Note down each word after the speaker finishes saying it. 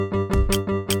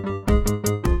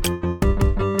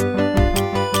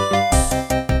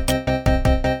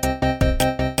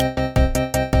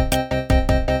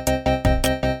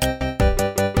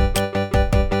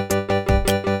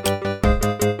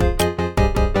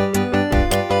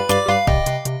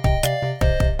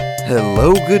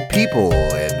Hello, good people,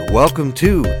 and welcome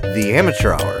to the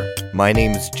Amateur Hour. My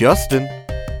name's Justin.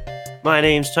 My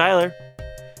name's Tyler.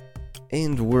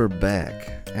 And we're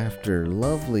back after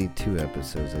lovely 2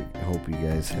 episodes. I hope you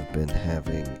guys have been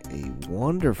having a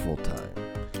wonderful time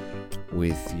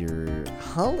with your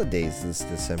holidays this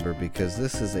December, because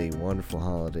this is a wonderful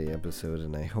holiday episode,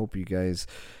 and I hope you guys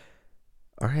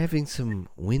are having some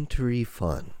wintry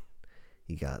fun.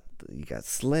 You got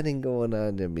sledding going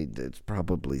on. I mean, it's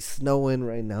probably snowing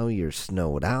right now. You're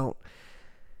snowed out.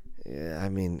 I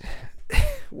mean,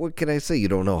 what can I say? You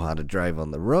don't know how to drive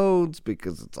on the roads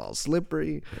because it's all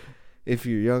slippery. If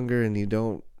you're younger and you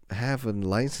don't have a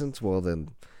license, well, then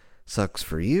sucks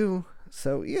for you.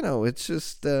 So, it's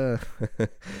just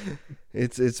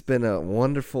it's been a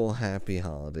wonderful, happy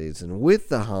holidays, and with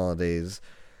the holidays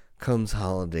comes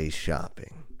holiday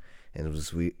shopping. And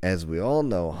as we all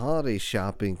know, holiday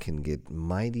shopping can get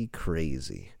mighty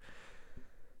crazy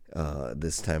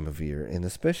this time of year, and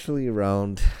especially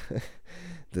around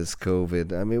this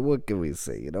COVID. I mean, what can we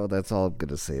say? That's all I'm going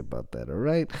to say about that, all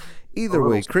right? Either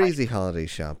way, crazy holiday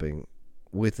shopping.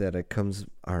 With that, it comes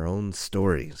our own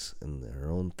stories and our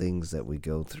own things that we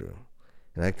go through.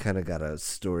 And I kind of got a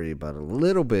story about a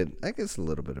little bit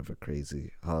of a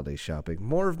crazy holiday shopping.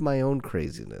 More of my own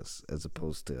craziness as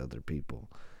opposed to other people.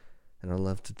 And I'd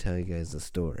love to tell you guys the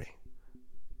story.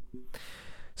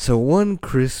 So one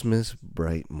Christmas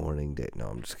bright morning day. No,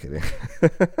 I'm just kidding.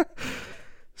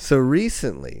 So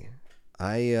recently,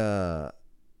 I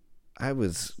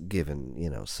was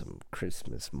given, some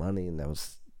Christmas money, and I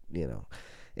was,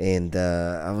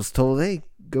 I was told, hey,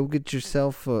 go get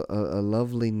yourself a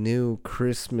lovely new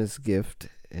Christmas gift.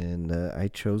 And I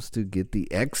chose to get the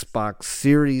Xbox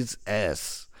Series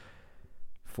S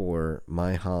for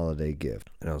my holiday gift,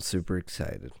 and I was super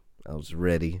excited. I was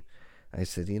ready. I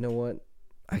said, you know what?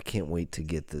 I can't wait to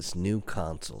get this new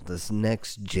console, this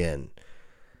next gen.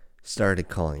 Started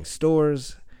calling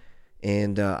stores,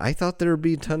 and I thought there would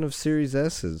be a ton of Series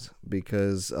S's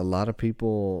because a lot of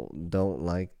people don't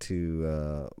like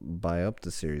to buy up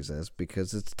the Series S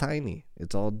because it's tiny.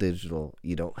 It's all digital.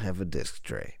 You don't have a disc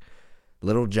tray.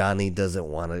 Little Johnny doesn't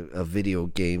want a video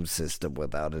game system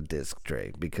without a disc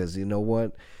tray because you know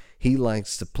what? He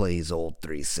likes to play his old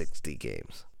 360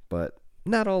 games. But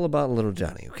not all about Little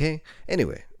Johnny, okay?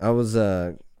 Anyway, I was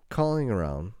calling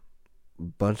around a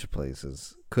bunch of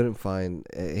places. Couldn't find,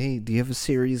 hey, do you have a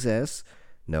Series S?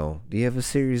 No. Do you have a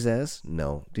Series S?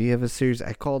 No. Do you have a Series?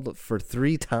 I called for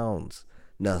 3 towns.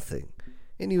 Nothing.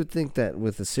 And you would think that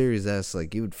with a Series S,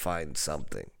 like, you would find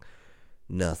something.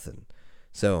 Nothing.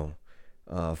 So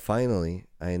finally,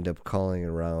 I end up calling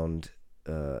around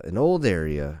an old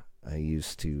area I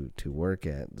used to work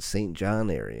at, the St. John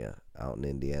area out in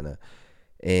Indiana,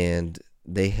 and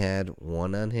they had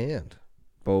one on hand,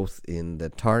 both in the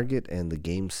Target and the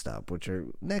GameStop, which are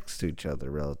next to each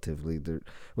other relatively.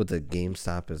 What the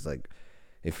GameStop is like,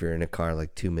 if you're in a car,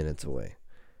 like 2 minutes away.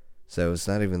 So it's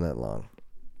not even that long.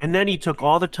 And then he took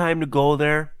all the time to go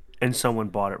there, and someone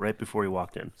bought it right before he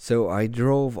walked in. So I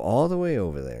drove all the way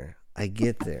over there. I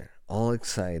get there, all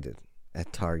excited,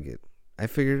 at Target. I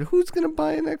figured, who's going to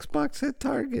buy an Xbox at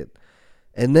Target?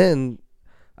 And then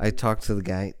I talked to the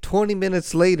guy. 20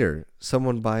 minutes later,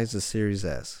 someone buys a Series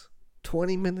S.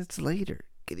 20 minutes later.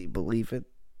 Can you believe it?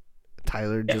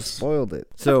 Tyler just spoiled it.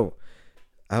 So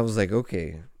I was like,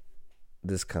 okay,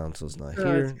 this console's not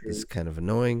here. This is kind of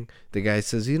annoying. The guy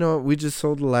says, you know what? We just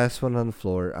sold the last one on the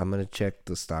floor. I'm going to check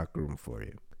the stock room for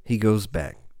you. He goes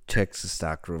back. Checks the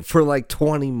stock room for like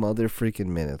 20 mother freaking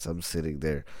minutes. I'm sitting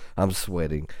there. I'm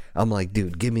sweating. I'm like,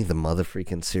 dude, give me the mother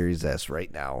freaking Series S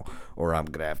right now, or I'm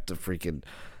going to have to freaking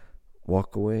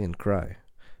walk away and cry.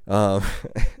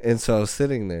 And so I was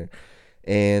sitting there,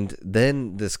 and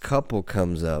then this couple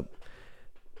comes up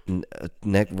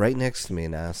right next to me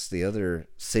and asks the other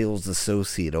sales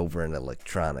associate over in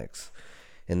electronics.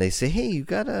 And they say, hey, you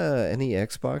got any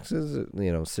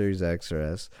Xboxes, Series X or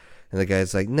S? And the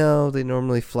guy's like, no, they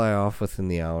normally fly off within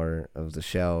the hour of the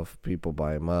shelf. People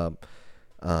buy them up.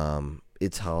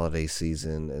 It's holiday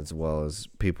season, as well as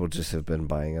people just have been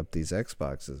buying up these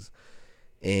Xboxes.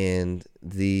 And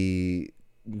the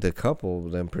couple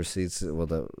then proceeds to, well,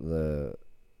 the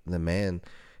man,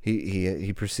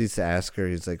 he proceeds to ask her.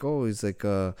 He's like,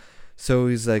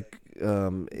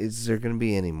 is there going to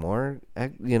be any more,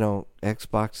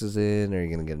 Xboxes in? Are you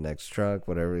going to get an X truck?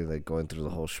 Whatever, like going through the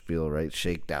whole spiel, right?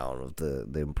 Shakedown of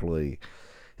the employee.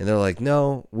 And they're like,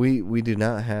 no, we do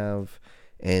not have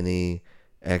any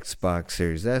Xbox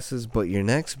Series S's, but your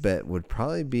next bet would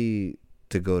probably be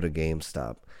to go to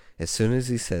GameStop. As soon as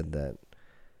he said that,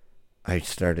 I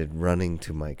started running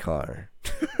to my car.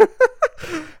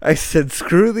 I said,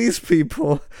 screw these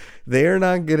people. They are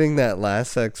not getting that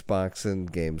last Xbox in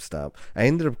GameStop. I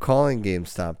ended up calling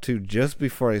GameStop too just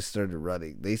before I started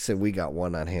running. They said we got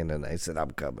one on hand, and I said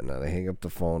I'm coming. And I hang up the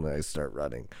phone and I start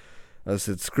running. I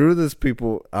said, screw this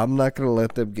people. I'm not gonna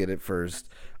let them get it first.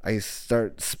 I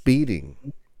start speeding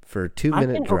for a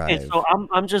 2-minute drive. Okay, so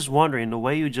I'm just wondering the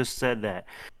way you just said that.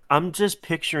 I'm just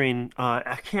picturing.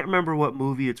 I can't remember what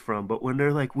movie it's from, but when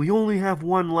they're like, "We only have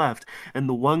one left," and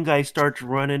the one guy starts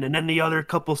running, and then the other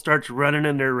couple starts running,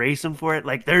 and they're racing for it.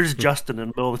 Like, there's Justin in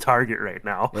the middle of the target right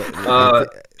now.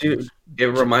 Dude, it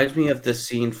reminds me of the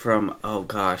scene from I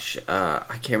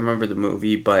can't remember the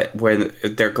movie, but when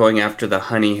they're going after the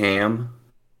honey ham,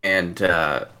 and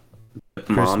the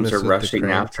moms are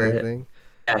rushing after it. Thing.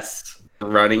 Yes,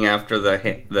 running after the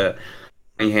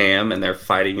honey ham, and they're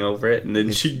fighting over it, and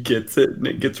then she gets it, and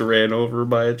it gets ran over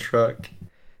by a truck.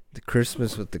 The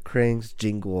Christmas with the Cranks,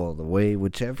 Jingle All the Way,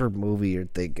 whichever movie you're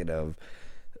thinking of.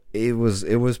 It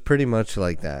was pretty much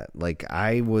like that. Like,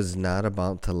 I was not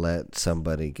about to let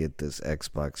somebody get this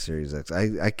Xbox Series X.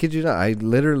 I kid you not. I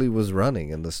literally was running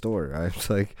in the store. I was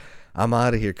like, I'm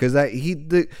out of here. Because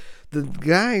the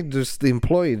guy, just the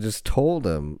employee, just told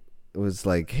him, it was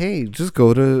like, hey, just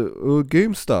go to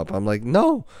GameStop. I'm like,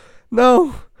 no,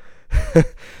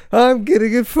 I'm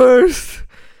getting it first.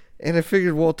 And I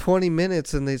figured, well, 20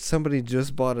 minutes and somebody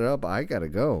just bought it up. I got to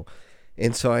go.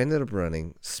 And so I ended up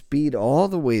running, speed all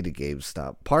the way to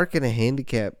GameStop, park in a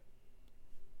handicap's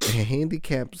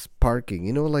parking.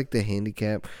 You know, like the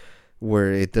handicap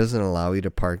where it doesn't allow you to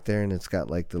park there, and it's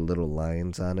got like the little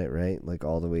lines on it, right? Like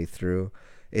all the way through.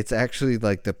 It's actually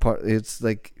like it's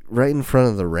like right in front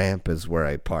of the ramp is where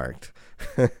I parked.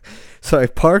 So I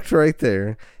parked right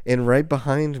there, and right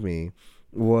behind me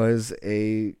was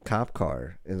a cop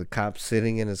car, and the cop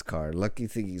sitting in his car. Lucky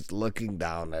thing he's looking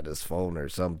down at his phone or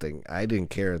something. I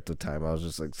didn't care at the time. I was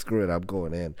just like, screw it, I'm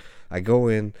going in. I go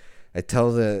in. I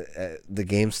tell the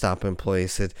GameStop employee, I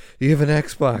said, you have an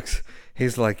Xbox?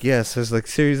 He's like, yes. I was like,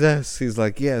 Series S? He's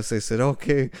like, yes. I said,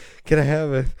 okay, can I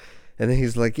have it? And then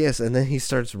he's like, yes. And then he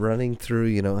starts running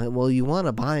through, well, you want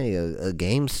to buy a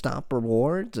GameStop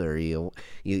rewards, or you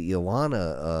want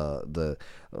the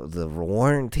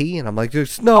warranty? And I'm like,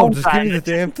 just give me the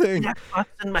damn thing. Xbox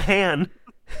in my hand.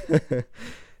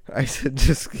 I said,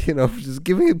 just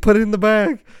give me, put it in the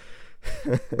bag.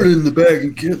 Put it in the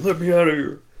bag and let me out of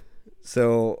here.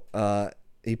 So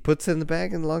he puts it in the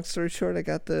bag, and long story short, I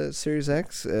got the Series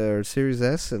X or Series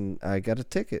S, and I got a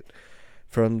ticket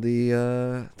from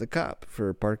the cop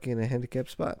for parking in a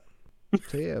handicapped spot.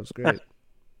 So yeah, it was great.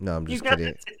 No, I'm just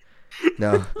kidding.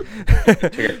 No,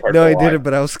 no, I didn't.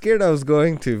 But I was scared I was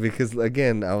going to, because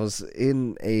again, I was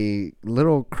in a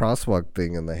little crosswalk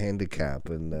thing in the handicap,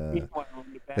 and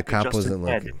the cop wasn't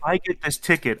looking. If I get this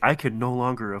ticket, I can no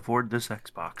longer afford this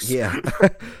Xbox. Yeah,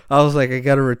 I was like, I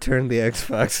got to return the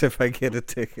Xbox if I get a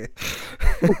ticket.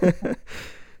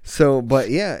 So, but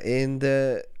yeah,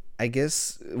 and I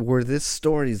guess where this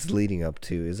story is leading up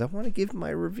to is I want to give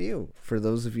my review for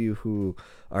those of you who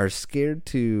are scared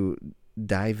to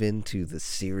dive into the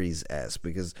Series S,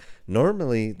 because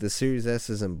normally the Series S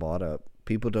isn't bought up.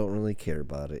 People don't really care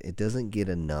about it. It doesn't get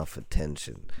enough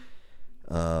attention.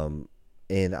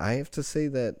 And I have to say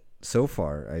that so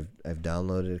far I've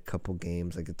downloaded a couple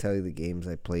games. I could tell you the games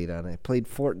I played on. I played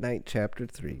Fortnite Chapter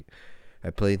 3. I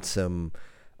played some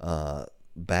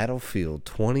Battlefield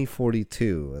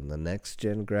 2042 and the next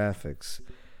gen graphics,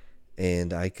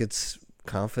 and I could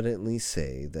confidently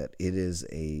say that it is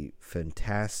a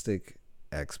fantastic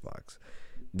Xbox.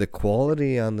 The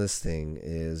quality on this thing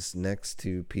is next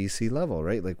to PC level,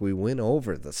 right? Like, we went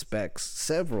over the specs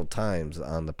several times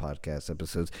on the podcast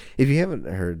episodes. If you haven't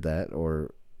heard that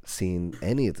or seen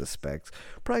any of the specs,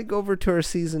 probably go over to our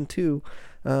season 2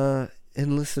 and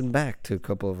listen back to a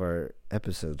couple of our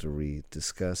episodes where we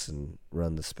discuss and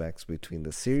run the specs between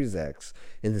the Series X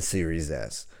and the Series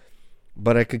S.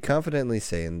 But I could confidently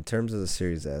say, in terms of the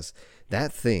Series S,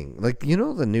 that thing, like,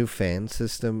 the new fan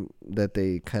system that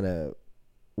they kind of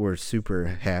were super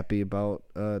happy about,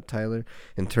 Tyler,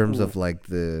 in terms of like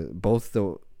both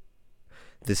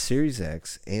the Series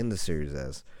X and the Series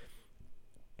S,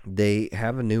 they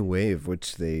have a new wave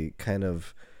which they kind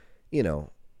of,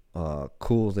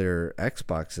 cool their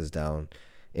Xboxes down.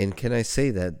 And can I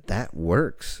say that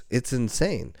works? It's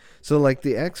insane. So, like,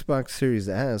 the Xbox Series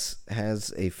S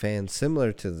has a fan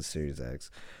similar to the Series X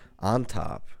on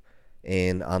top,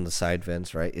 and on the side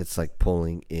vents, right? It's like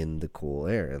pulling in the cool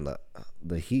air, and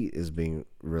the heat is being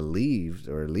relieved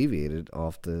or alleviated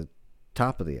off the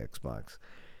top of the Xbox.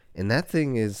 And that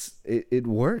thing it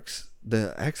works.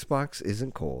 The Xbox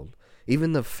isn't cold.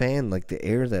 Even the fan, like the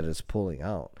air that is pulling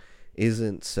out,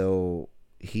 isn't so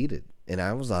heated. And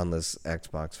I was on this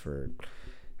Xbox for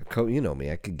you know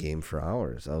me, I could game for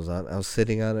hours. I was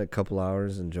sitting on it a couple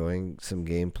hours enjoying some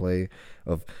gameplay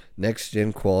of next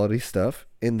gen quality stuff,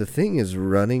 and the thing is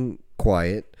running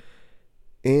quiet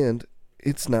and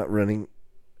it's not running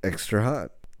extra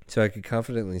hot. So I could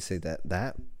confidently say that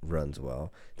that runs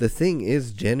well. The thing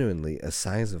is genuinely a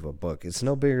size of a book. It's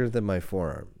no bigger than my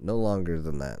forearm, no longer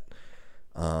than that.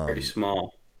 Pretty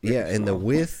small. Yeah, Pretty and the small.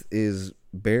 width is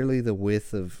barely the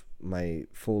width of my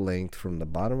full length from the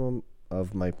bottom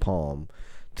of my palm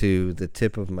to the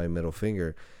tip of my middle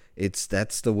finger.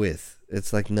 That's the width.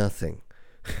 It's like nothing.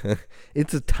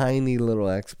 It's a tiny little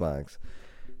Xbox.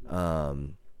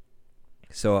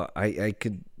 So I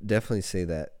could definitely say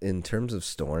that in terms of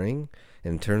storing,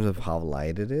 in terms of how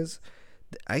light it is,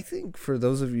 I think for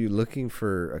those of you looking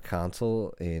for a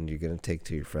console and you're gonna take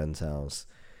to your friend's house,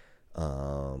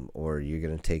 or you're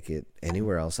gonna take it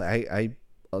anywhere else. I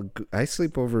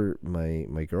sleep over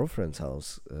my girlfriend's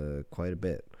house quite a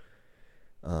bit,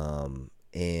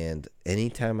 and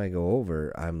anytime I go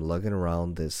over, I'm lugging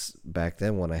around this. Back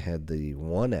then, when I had the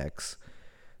 1X,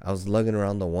 I was lugging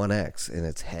around the 1X, and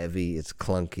it's heavy, it's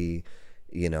clunky.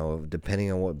 You know,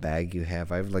 depending on what bag you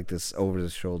have, I have like this over the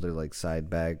shoulder like side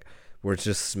bag where it's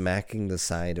just smacking the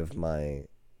side of my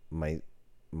my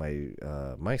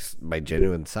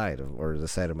genuine side or the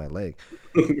side of my leg.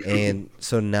 And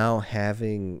so now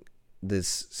having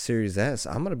this Series S,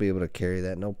 I'm gonna be able to carry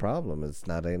that no problem. It's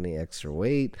not any extra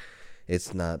weight.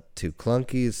 It's not too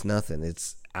clunky. It's nothing.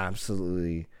 It's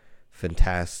absolutely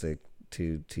fantastic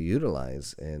to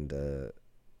utilize, and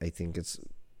I think it's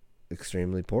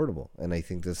extremely portable. And I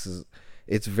think it's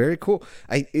very cool.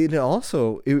 It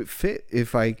would fit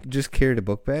if I just carried a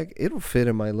book bag. It'll fit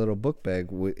in my little book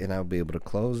bag, and I'll be able to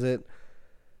close it,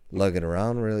 lug it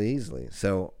around really easily.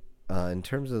 So, in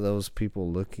terms of those people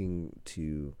looking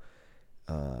to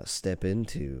step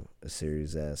into a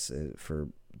Series S for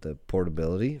the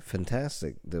portability,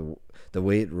 fantastic. The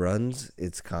way it runs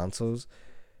its consoles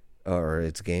or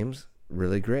its games,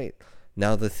 really great.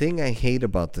 Now, the thing I hate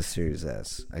about the Series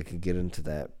S, I could get into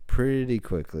that pretty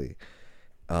quickly.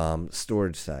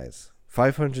 Storage size.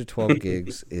 512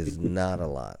 gigs is not a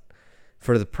lot.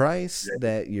 For the price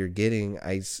that you're getting,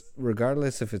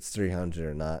 regardless if it's 300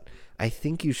 or not, I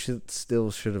think you should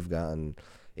have gotten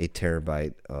a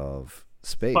terabyte of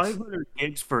space. 500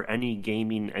 gigs for any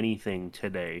gaming anything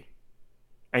today.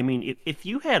 I mean, if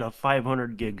you had a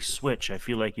 500 gig Switch, I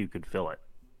feel like you could fill it.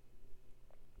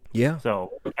 Yeah.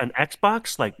 So an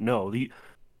Xbox, like no.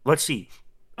 Let's see.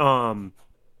 Ghost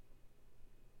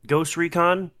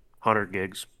Recon, 100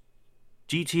 gigs.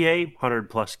 GTA, 100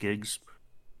 plus gigs.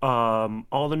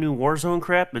 All the new Warzone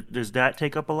crap, does that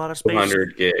take up a lot of space?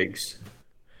 200 gigs.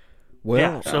 Well,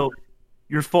 yeah, so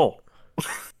you're full.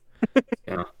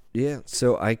 Yeah. Yeah,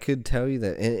 so I could tell you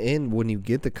that, and when you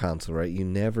get the console, right, you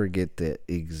never get the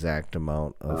exact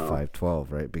amount of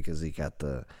 512, right, because you got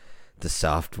the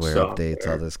software updates,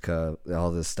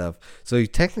 all this stuff. So you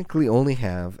technically only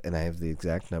have, and I have the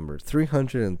exact number,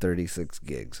 336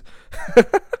 gigs. Oh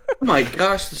my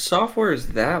gosh, the software is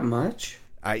that much?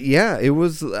 Yeah, it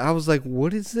was. I was like,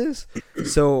 "What is this?"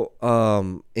 So,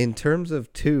 in terms of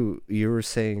you were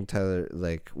saying, Tyler,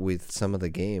 like with some of the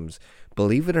games,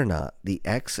 believe it or not, the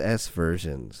XS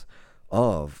versions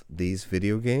of these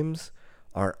video games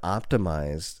are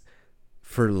optimized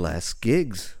for less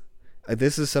gigs.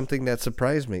 This is something that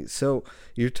surprised me. So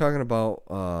you're talking about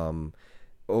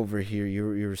over here.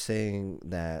 You were saying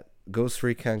that Ghost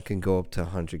Recon can go up to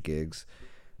 100 gigs.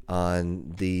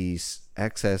 On these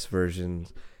XS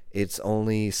versions, it's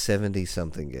only 70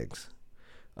 something gigs.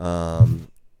 No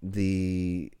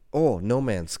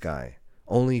Man's Sky,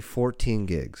 only 14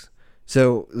 gigs.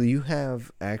 So you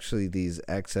have actually these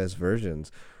XS versions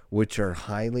which are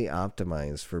highly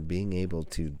optimized for being able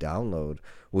to download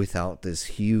without this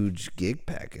huge gig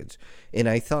package. And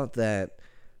I thought that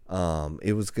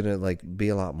it was gonna like be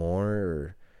a lot more,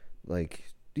 or like,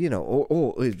 you know,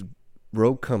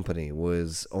 Rogue Company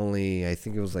was only, I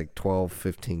think it was like 12,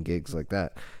 15 gigs like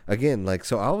that. Again, like,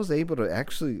 so I was able to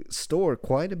actually store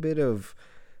quite a bit of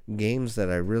games that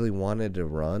I really wanted to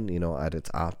run, you know, at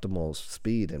its optimal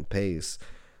speed and pace.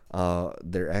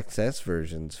 Their XS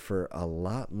versions for a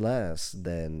lot less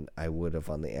than I would have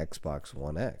on the Xbox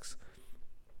One X.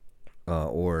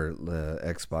 Or the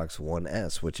Xbox One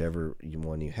S, whichever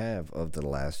one you have of the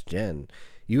last gen.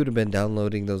 You would have been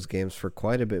downloading those games for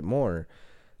quite a bit more.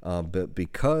 But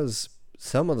because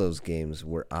some of those games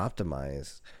were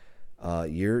optimized,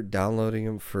 you're downloading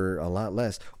them for a lot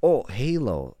less. Oh,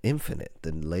 Halo Infinite,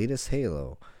 the latest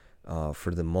Halo,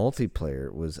 for the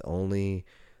multiplayer was only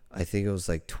I think it was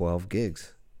like 12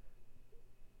 gigs.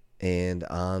 And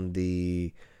on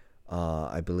the,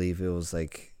 I believe it was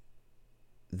like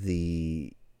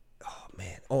the, oh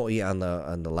man, oh yeah, on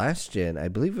the last gen, I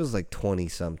believe it was like 20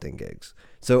 something gigs.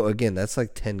 So again, that's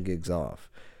like 10 gigs off.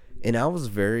 And I was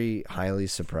very highly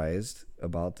surprised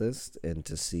about this and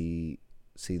to see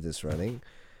this running.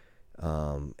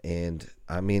 And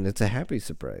I mean, it's a happy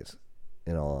surprise,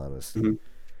 in all honesty. Mm-hmm.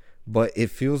 But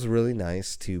it feels really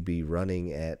nice to be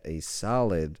running at a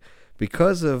solid,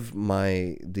 because of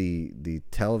the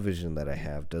television that I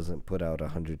have doesn't put out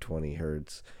 120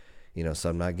 hertz, so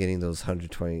I'm not getting those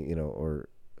 120, or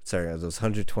sorry, those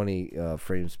 120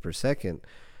 frames per second.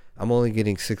 I'm only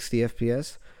getting 60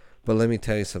 FPS. But let me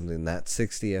tell you something, that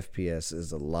 60 FPS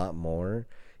is a lot more.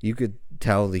 You could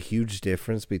tell the huge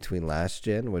difference between last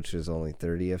gen, which is only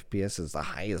 30 FPS, is the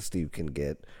highest you can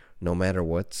get no matter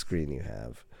what screen you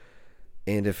have.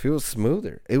 And it feels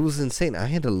smoother. It was insane. I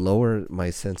had to lower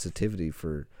my sensitivity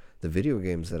for the video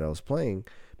games that I was playing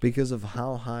because of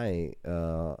how high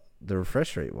the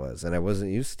refresh rate was. And I wasn't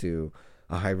used to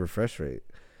a high refresh rate.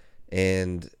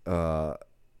 And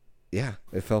yeah,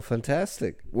 it felt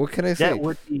fantastic. What can I say? That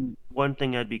would be one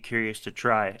thing I'd be curious to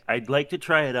try. I'd like to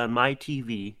try it on my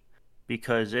TV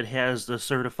because it has the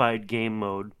certified game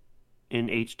mode in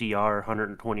HDR,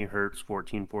 120 hertz,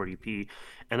 1440p,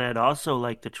 and I'd also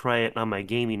like to try it on my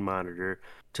gaming monitor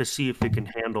to see if it can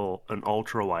handle an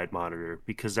ultra wide monitor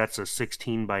because that's a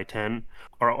 16 by 10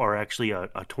 or actually a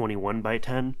 21 by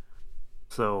 10.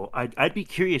 So I'd be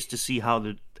curious to see how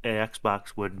the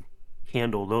Xbox would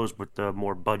handle those with the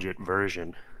more budget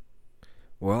version.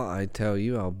 Well, I tell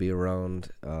you, I'll be around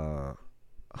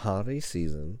holiday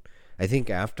season. I think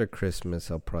after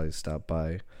Christmas, I'll probably stop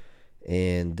by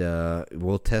and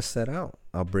we'll test that out.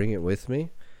 I'll bring it with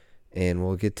me and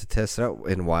we'll get to test it out.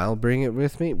 And while bring it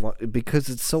with me, because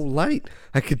it's so light,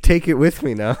 I could take it with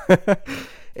me now.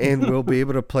 And we'll be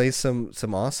able to play some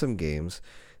awesome games.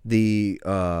 The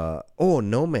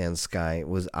No Man's Sky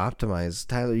was optimized.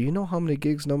 Tyler, you know how many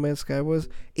gigs No Man's Sky was?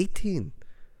 18.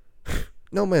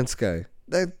 No Man's Sky.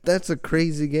 That's a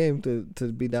crazy game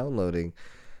to be downloading.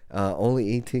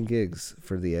 Only 18 gigs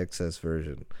for the XS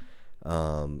version.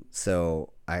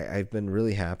 So I've been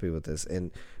really happy with this,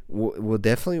 and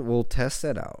we'll test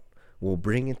that out. We'll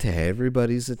bring it to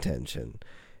everybody's attention,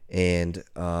 and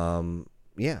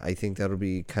yeah, I think that'll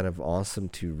be kind of awesome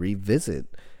to revisit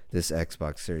this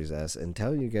Xbox Series S and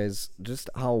tell you guys just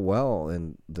how well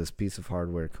and this piece of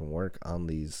hardware can work on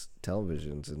these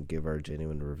televisions and give our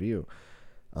genuine review.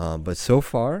 But so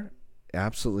far,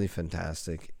 absolutely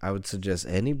fantastic. I would suggest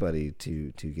anybody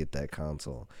to get that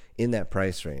console in that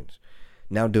price range.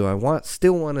 Now, do I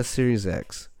still want a Series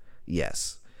X?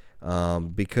 Yes.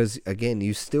 Because again,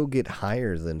 you still get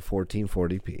higher than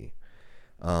 1440p.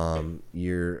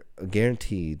 You're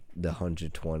guaranteed the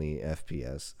 120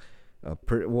 FPS.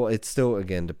 Well, it still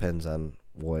again depends on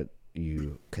what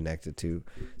you connect it to.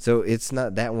 So it's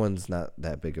not, that one's not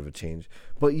that big of a change.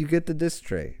 But you get the disc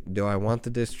tray. Do I want the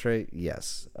disc tray?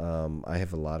 Yes. I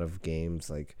have a lot of games,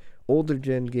 like older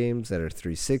gen games that are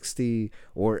 360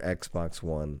 or Xbox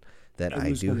One, that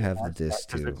I do have the disc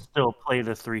Does to. it still play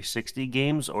the 360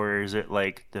 games, or is it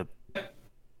like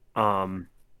um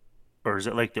or is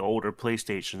it like the older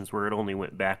PlayStations where it only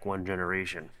went back one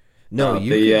generation? No,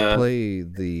 you can play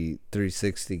the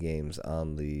 360 games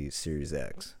on the Series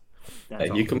X.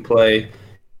 You can play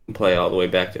all the way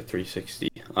back to 360.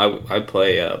 I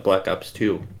play Black Ops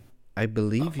 2. I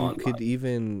believe you could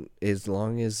even, as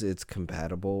long as it's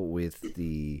compatible with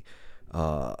the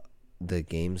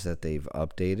games that they've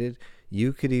updated,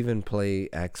 you could even play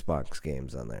Xbox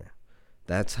games on there.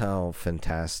 That's how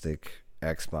fantastic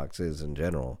Xbox is in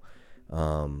general.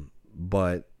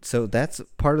 But so that's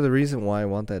part of the reason why I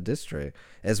want that disc tray,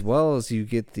 as well as you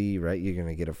get you're going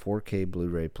to get a 4K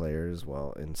Blu-ray player as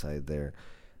well inside there.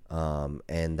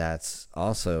 And that's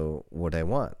also what I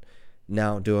want.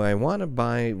 Now, do I want to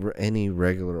buy any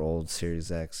regular old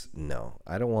Series X? No,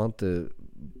 I don't want the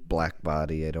black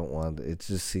body. I don't want, it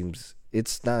just seems,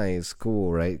 it's nice,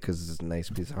 cool, right? Because it's a nice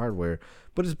piece of hardware,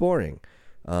 but it's boring.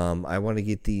 I want to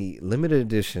get the limited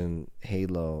edition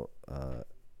Halo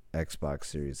Xbox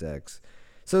Series X.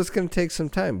 So it's going to take some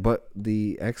time, but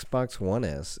the Xbox One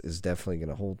S is definitely going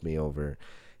to hold me over.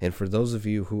 And for those of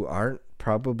you who aren't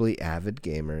probably avid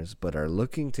gamers but are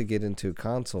looking to get into a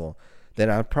console, then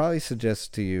I'd probably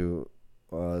suggest to you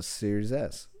Series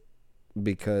S,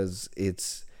 because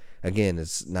it's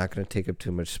not going to take up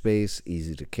too much space,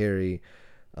 easy to carry,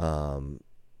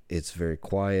 it's very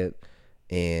quiet,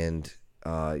 and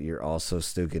you're also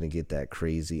still going to get that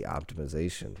crazy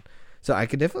optimization. So I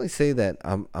could definitely say that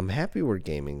I'm happy where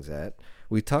gaming's at.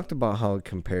 We talked about how it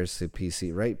compares to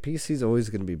PC, right? PC is always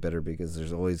going to be better because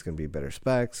there's always going to be better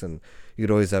specs and you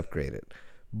could always upgrade it.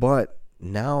 But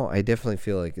now I definitely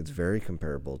feel like it's very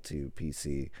comparable to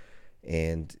PC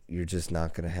and you're just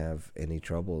not going to have any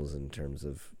troubles in terms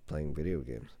of playing video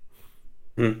games.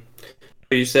 Hmm.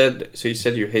 So you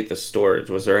said you hate the storage.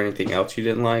 Was there anything else you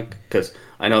didn't like? Because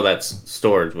I know that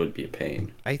storage would be a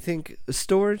pain. I think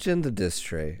storage and the disc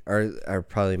tray are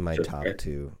probably my Just top right.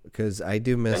 two because I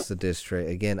do Yeah. miss the disc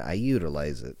tray. Again, I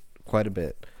utilize it quite a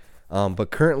bit. But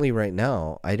currently, right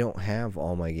now, I don't have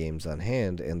all my games on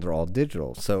hand, and they're all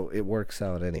digital, so it works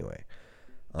out anyway.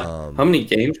 How Um, many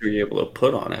games were you able to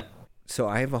put on it? so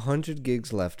I have 100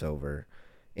 gigs left over,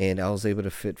 and I was able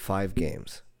to fit 5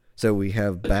 games. So we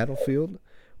have Battlefield,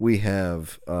 we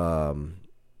have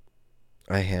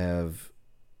I have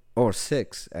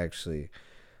six actually.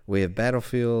 We have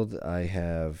Battlefield. I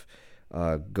have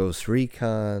Ghost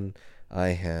Recon. I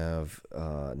have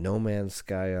No Man's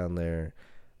Sky on there.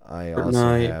 I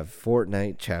also Fortnite. have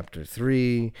Fortnite Chapter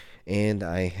 3, and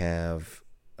I have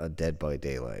a Dead by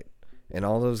Daylight. And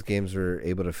all those games were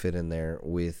able to fit in there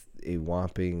with a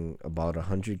whopping about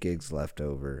 100 gigs left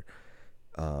over.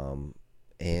 Um,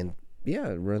 and yeah,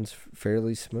 it runs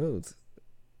fairly smooth.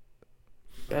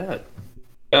 Bad.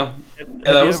 Yeah. Yeah,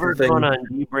 Have that you was the ever gone thing. on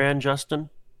D brand, Justin?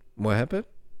 What happened?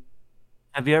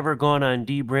 Have you ever gone on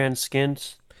D brand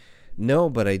skins? No,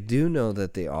 but I do know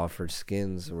that they offer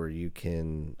skins where you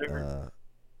can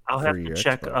I'll for have to your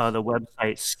check Xbox. the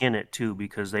website Skin It too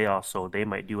because they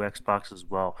might do Xbox as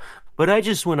well. But I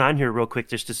just went on here real quick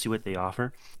just to see what they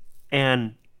offer,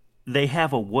 and they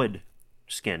have a wood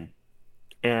skin,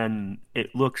 and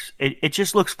it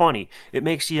just looks funny. It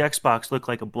makes the Xbox look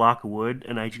like a block of wood,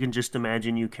 and I can just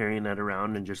imagine you carrying that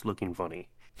around and just looking funny.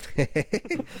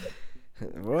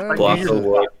 Well, Like you Block just of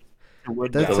wood a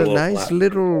wood with a that's guy. a little nice flap.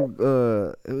 little.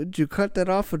 Would you cut that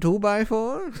off a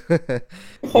 2x4?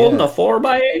 Holding Yeah. a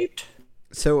 4x8.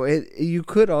 So you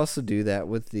could also do that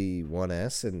with the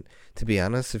 1S, and to be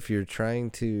honest, if you're trying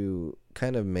to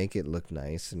kind of make it look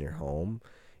nice in your home,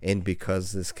 and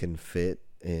because this can fit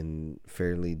in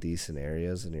fairly decent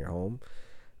areas in your home,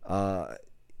 uh,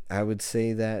 I would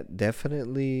say that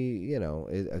definitely,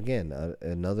 again,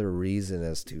 another reason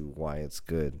as to why it's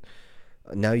good.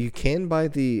 Now you can buy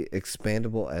the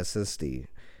expandable SSD.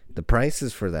 The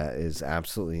prices for that is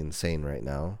absolutely insane right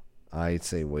now. I'd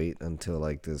say wait until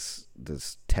like this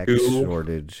tech Two.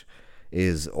 shortage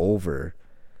is over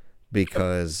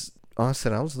because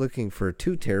Austin, I was looking for a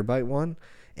 2 terabyte one.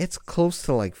 It's close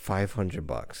to like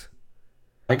 $500.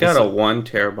 I got It's a 1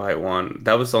 terabyte one.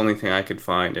 That was the only thing I could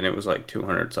find, and it was like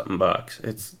 200 something bucks.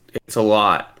 It's a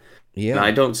lot, and yeah,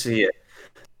 I don't see it.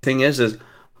 Thing is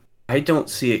I don't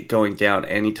see it going down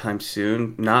anytime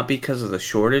soon. Not because of the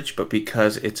shortage, but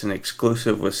because it's an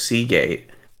exclusive with Seagate,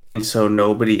 and so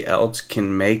nobody else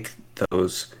can make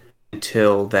those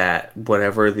until that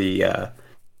whatever the.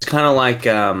 It's kind of like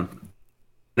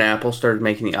when Apple started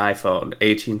making the iPhone.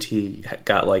 AT&T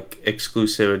got like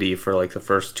exclusivity for like the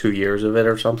first 2 years of it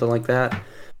or something like that.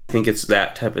 I think it's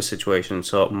that type of situation.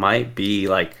 So it might be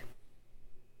like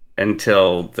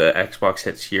until the Xbox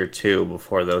hits year two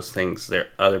before those things there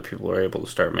other people are able to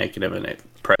start making them and it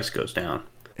price goes down.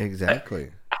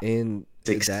 exactly. And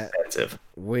It's that expensive.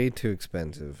 way too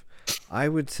expensive. I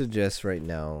would suggest right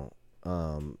now,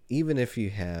 even if you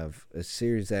have a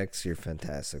Series X, you're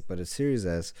fantastic. But a Series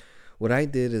S, what I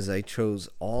did is I chose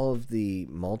all of the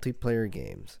multiplayer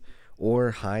games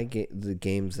or the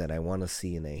games that I want to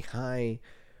see in a high,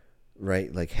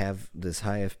 right, like have this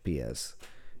high FPS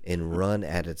and run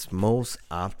at its most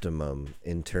optimum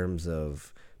in terms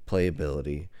of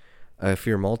playability. If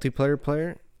you're a multiplayer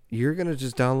player, you're gonna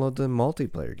just download the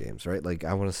multiplayer games, right? Like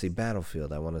I want to see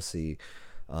Battlefield. I want to see,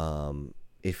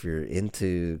 if you're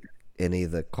into any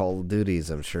of the Call of Duties,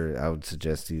 I'm sure I would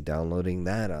suggest you downloading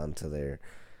that onto there.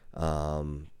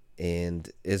 And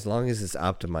as long as it's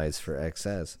optimized for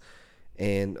XS,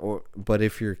 but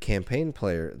if you're a campaign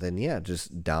player, then yeah,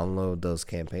 just download those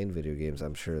campaign video games.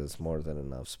 I'm sure there's more than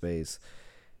enough space,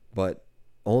 but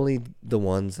only the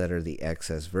ones that are the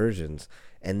XS versions.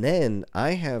 And then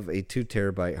I have a 2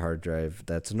 terabyte hard drive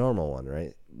that's a normal one,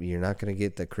 right? You're not going to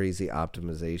get the crazy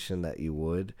optimization that you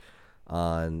would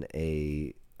on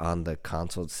the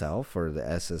console itself or the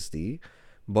SSD,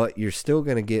 but you're still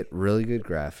going to get really good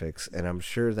graphics, and I'm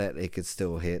sure that it could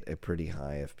still hit a pretty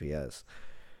high FPS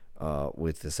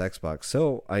with this Xbox.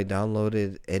 So I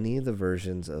downloaded any of the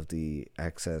versions of the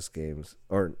XS games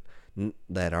or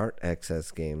that aren't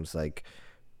XS games, like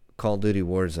Call of Duty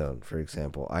Warzone, for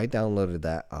example. I downloaded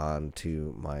that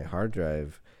onto my hard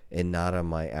drive and not on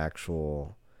my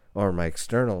actual, or my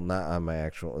external, not on my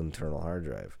actual internal hard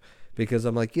drive. Because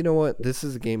I'm like, you know what? This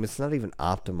is a game. It's not even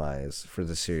optimized for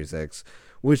the Series X,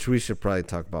 which we should probably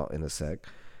talk about in a sec.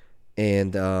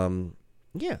 And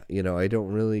yeah, I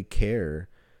don't really care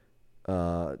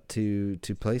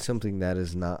to play something that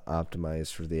is not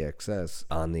optimized for the XS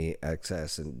on the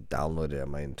XS and download it on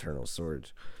my internal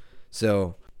storage.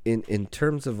 So in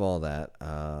terms of all that,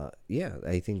 yeah,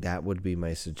 I think that would be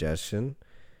my suggestion.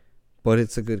 But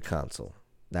it's a good console.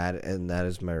 That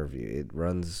is my review. It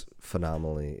runs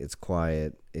phenomenally. It's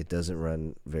quiet. It doesn't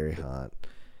run very hot,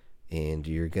 and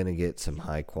you're gonna get some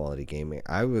high quality gaming.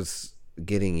 I was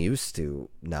getting used to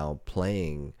now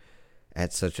playing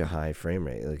at such a high frame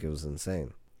rate. Like, it was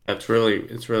insane. It's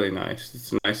really nice.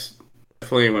 It's nice.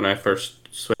 Definitely when I first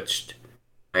switched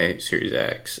my Series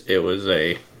X, it was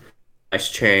a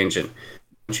nice change. And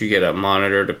once you get a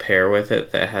monitor to pair with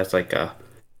it that has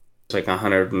it's like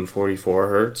 144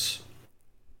 hertz,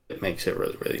 it makes it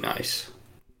really, really nice.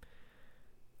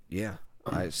 Yeah.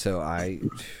 I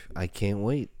can't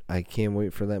wait. I can't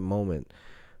wait for that moment.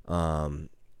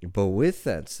 But with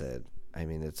that said, I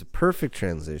mean, it's a perfect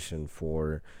transition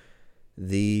for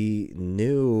the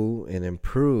new and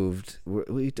improved.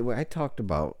 I talked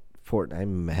about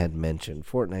Fortnite. I had mentioned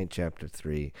Fortnite Chapter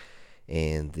 3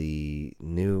 and the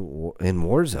new in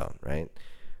Warzone, right?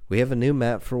 We have a new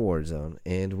map for Warzone,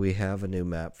 and we have a new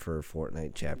map for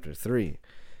Fortnite Chapter 3.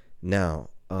 Now,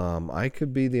 I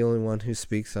could be the only one who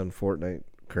speaks on Fortnite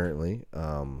currently,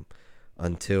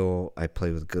 until I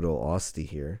play with good old Austy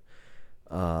here.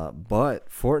 But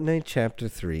Fortnite Chapter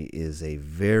 3 is a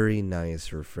very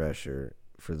nice refresher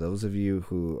for those of you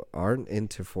who aren't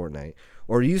into Fortnite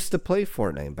or used to play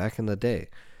Fortnite back in the day.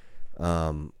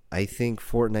 I think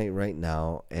Fortnite right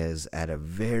now is at a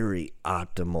very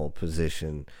optimal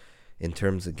position in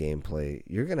terms of gameplay.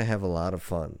 You're going to have a lot of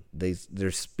fun.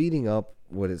 They're speeding up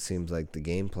what it seems like the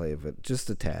gameplay of it just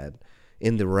a tad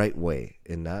in the right way,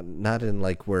 and not in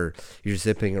like where you're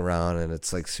zipping around and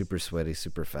it's like super sweaty,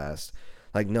 super fast.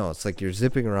 Like, no, it's like you're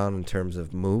zipping around in terms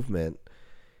of movement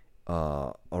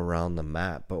around the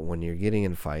map, but when you're getting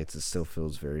in fights, it still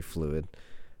feels very fluid.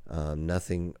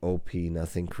 Nothing OP,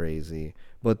 nothing crazy.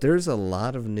 But there's a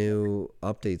lot of new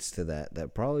updates to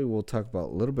that probably we'll talk about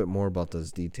a little bit more about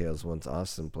those details once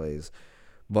Austin plays.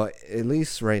 But at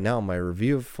least right now, my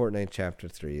review of Fortnite Chapter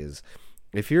 3 is,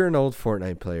 if you're an old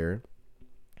Fortnite player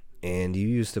and you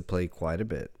used to play quite a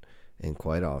bit and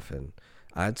quite often,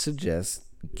 I'd suggest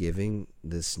giving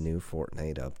this new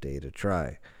Fortnite update a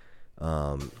try.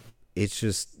 It's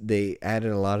just, they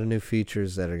added a lot of new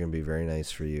features that are going to be very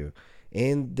nice for you.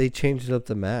 And they changed up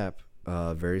the map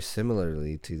very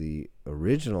similarly to the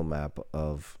original map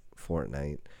of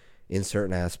Fortnite in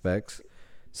certain aspects.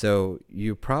 So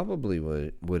you probably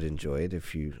would enjoy it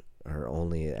if you are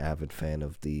only an avid fan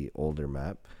of the older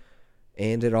map.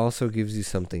 And it also gives you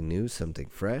something new, something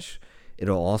fresh.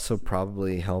 It'll also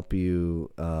probably help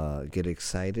you get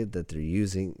excited that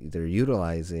they're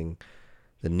utilizing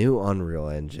the new Unreal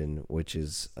Engine, which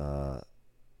is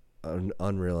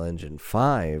Unreal Engine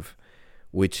 5,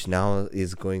 which now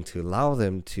is going to allow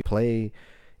them to play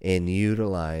and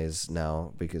utilize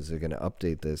now, because they're going to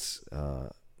update this,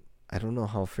 I don't know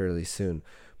how fairly soon,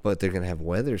 but they're going to have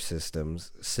weather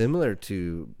systems similar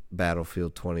to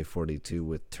Battlefield 2042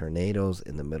 with tornadoes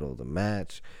in the middle of the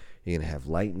match. You're going to have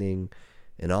lightning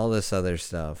and all this other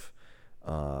stuff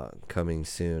coming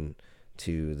soon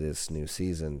to this new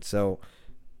season. So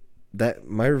that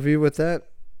my review with that,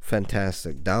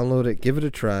 fantastic. Download it, give it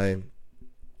a try.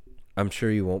 I'm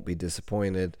sure you won't be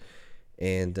disappointed.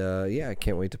 And yeah, I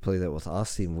can't wait to play that with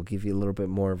Austin. We'll give you a little bit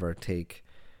more of our take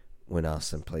when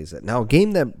Austin plays it. Now, a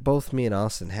game that both me and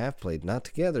Austin have played, not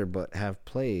together, but have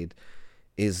played,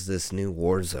 is this new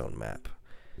Warzone map.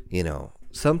 You know,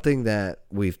 something that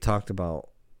we've talked about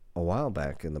a while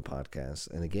back in the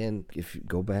podcast. And again, if you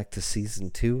go back to season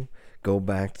 2, go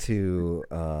back to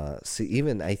I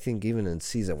think even in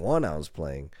season 1 I was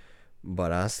playing,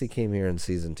 but Austin came here in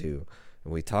season 2,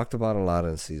 and we talked about a lot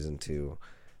in season 2.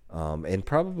 And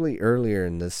probably earlier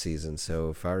in this season.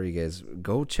 So if I were you guys,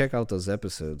 go check out those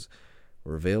episodes.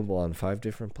 We're available on 5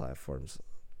 different platforms.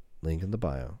 Link in the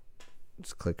bio.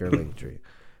 Just click our link tree.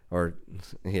 Or,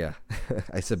 yeah,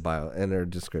 I said bio, and our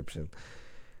description.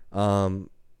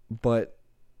 But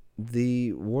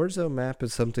the Warzone map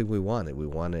is something we wanted. We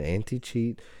wanted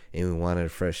anti-cheat, and we wanted a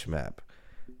fresh map.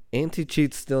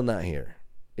 Anti-cheat's still not here.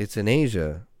 It's in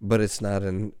Asia, but it's not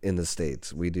in the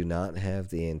States. We do not have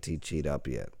the anti-cheat up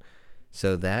yet.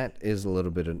 So that is a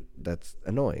little bit that's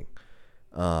annoying.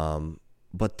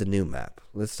 But the new map.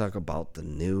 Let's talk about the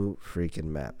new freaking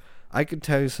map. I could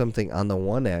tell you something on the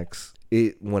One X.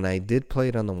 When I did play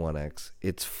it on the One X,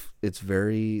 it's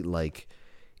very like,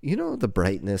 the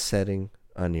brightness setting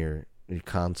on your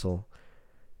console.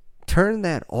 Turn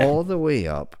that all the way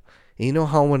up. And you know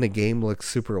how when a game looks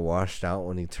super washed out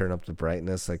when you turn up the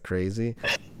brightness like crazy?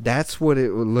 That's what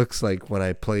it looks like when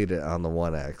I played it on the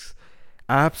One X.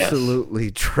 Absolutely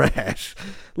trash.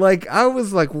 Like, I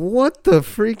was like, what the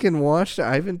freaking washed out?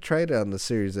 I haven't tried it on the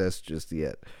Series S just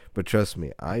yet. But trust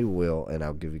me, I will, and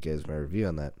I'll give you guys my review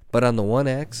on that. But on the One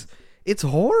X, it's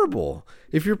horrible.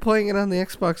 If you're playing it on the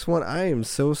Xbox One, I am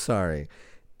so sorry.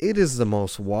 It is the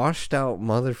most washed out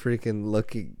mother freaking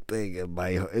looking thing in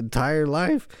my entire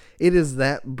life. It is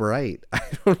that bright. I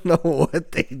don't know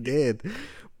what they did,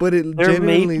 but it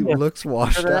genuinely looks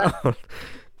washed out.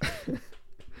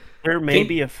 There may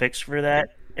be a fix for that,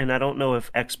 and I don't know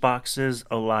if Xboxes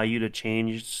allow you to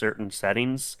change certain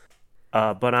settings.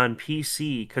 But on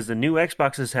PC, because the new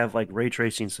Xboxes have like ray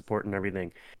tracing support and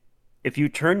everything, if you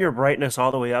turn your brightness all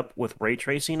the way up with ray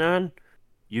tracing on,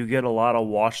 you get a lot of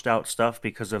washed out stuff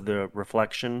because of the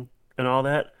reflection and all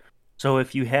that. So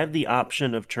if you have the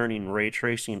option of turning ray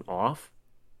tracing off,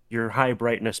 your high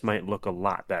brightness might look a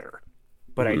lot better.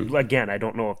 But I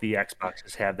don't know if the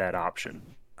Xboxes have that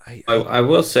option. I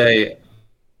will say,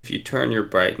 if you turn your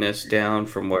brightness down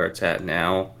from where it's at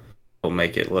now, it'll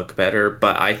make it look better.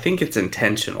 But I think it's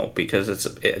intentional because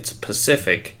it's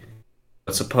Pacific.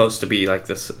 It's supposed to be like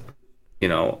this, in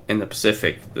the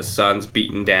Pacific, the sun's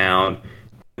beating down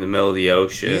in the middle of the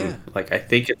ocean. Yeah. Like, I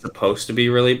think it's supposed to be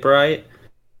really bright.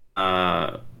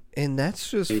 And that's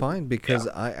just fine because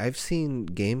I've seen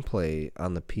gameplay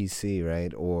on the PC,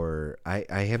 right? Or I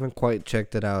haven't quite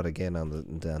checked it out again on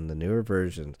the newer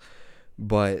versions,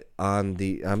 but on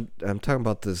the I'm talking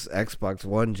about this Xbox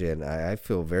One gen. I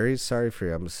feel very sorry for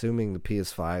you. I'm assuming the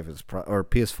PS5 is or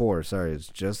PS4, sorry, is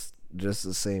just the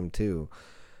same too.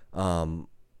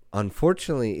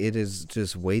 Unfortunately, it is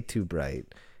just way too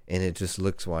bright. And it just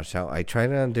looks washed out. I tried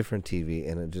it on a different TV,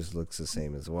 and it just looks the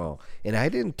same as well. And I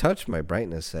didn't touch my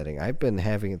brightness setting. I've been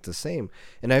having it the same.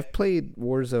 And I've played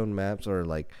Warzone maps or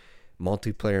like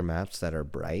multiplayer maps that are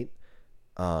bright.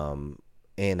 And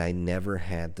I never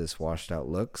had this washed out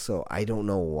look. So I don't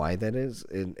know why that is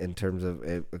in terms of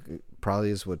it probably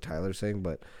is what Tyler's saying.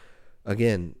 But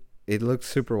again, it looks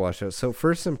super washed out. So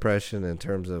first impression in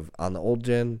terms of on the old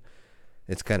gen,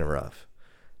 it's kind of rough.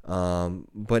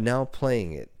 But now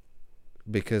playing it,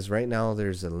 because right now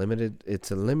it's a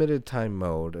limited time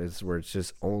mode, is where it's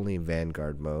just only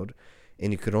Vanguard mode,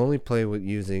 and you could only play with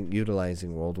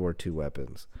utilizing World War II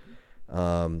weapons.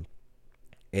 And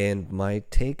my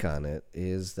take on it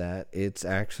is that it's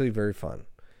actually very fun.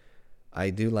 I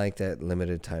do like that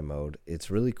limited time mode. It's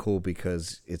really cool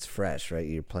because it's fresh, right?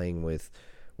 You're playing with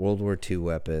World War II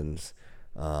weapons,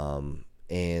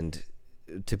 and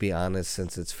to be honest,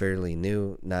 since it's fairly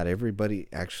new, not everybody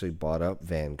actually bought up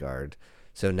Vanguard.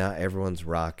 So not everyone's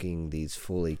rocking these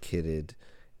fully kitted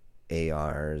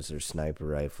ARs or sniper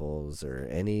rifles or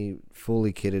any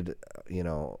fully kitted,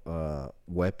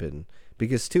 weapon.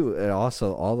 Because too,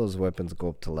 also all those weapons go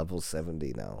up to level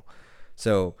 70 now.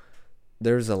 So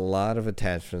there's a lot of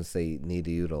attachments they need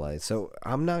to utilize. So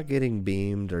I'm not getting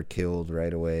beamed or killed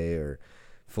right away or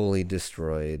fully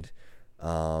destroyed.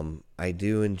 I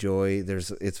do enjoy.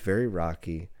 It's very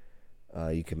rocky.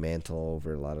 You can mantle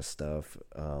over a lot of stuff.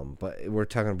 But we're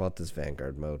talking about this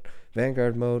Vanguard mode.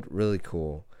 Vanguard mode, really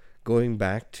cool. Going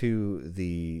back to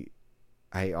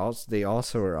they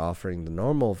also are offering the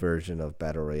normal version of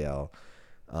Battle Royale,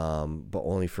 but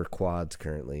only for quads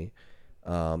currently.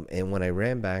 And when I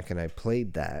ran back and I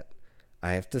played that,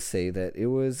 I have to say that it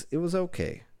was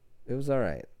okay. It was all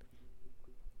right.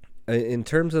 In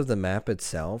terms of the map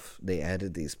itself, they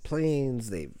added these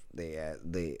planes. You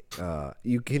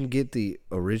can get the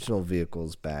original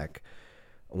vehicles back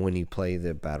when you play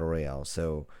the Battle Royale.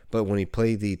 So, but when you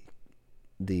play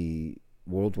the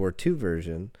World War II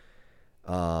version,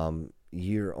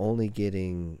 you're only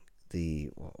getting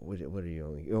what are you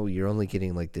only? Oh, you're only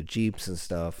getting like the Jeeps and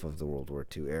stuff of the World War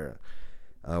II era,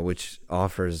 which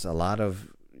offers a lot of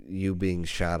you being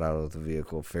shot out of the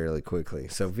vehicle fairly quickly.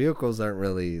 So vehicles aren't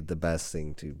really the best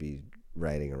thing to be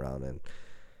riding around in.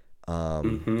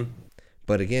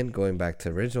 But again, going back to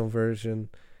the original version,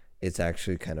 it's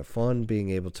actually kind of fun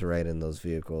being able to ride in those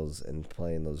vehicles and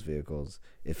play in those vehicles.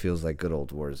 It feels like good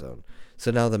old Warzone.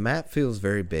 So now the map feels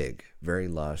very big, very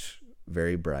lush,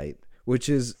 very bright, which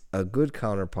is a good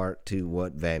counterpart to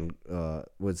what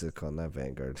what's it called? Not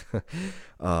Vanguard.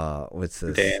 What's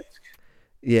this? Verdansk.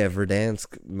 Yeah,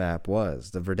 Verdansk map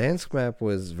was. The Verdansk map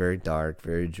was very dark,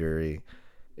 very dreary.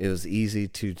 It was easy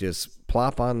to just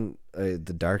plop on the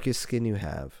darkest skin you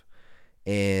have,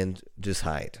 and just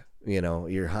hide.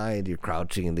 You're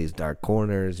crouching in these dark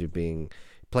corners. You're being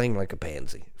playing like a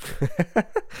pansy,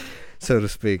 so to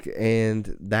speak.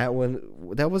 And that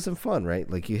wasn't fun, right?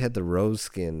 Like you had the rose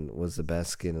skin was the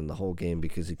best skin in the whole game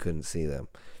because you couldn't see them.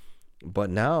 But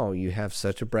now you have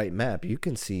such a bright map, you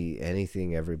can see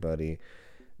anything, everybody.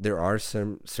 There are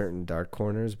some certain dark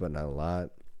corners, but not a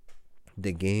lot.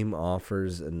 The game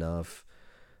offers enough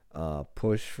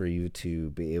push for you to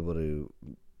be able to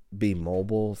be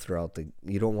mobile throughout the.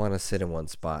 You don't want to sit in one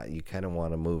spot. You kind of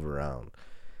want to move around.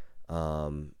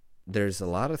 There's a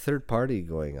lot of third party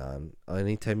going on.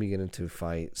 Anytime you get into a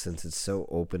fight, since it's so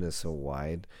open and so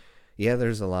wide, yeah,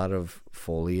 there's a lot of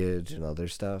foliage and other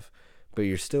stuff, but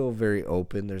you're still very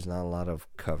open. There's not a lot of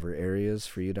cover areas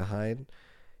for you to hide.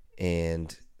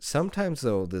 And sometimes,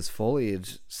 though, this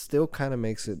foliage still kind of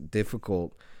makes it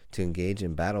difficult to engage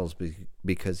in battles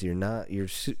because you're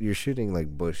shooting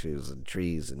like bushes and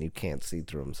trees and you can't see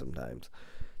through them sometimes.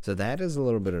 So that is a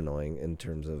little bit annoying in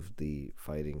terms of the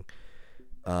fighting.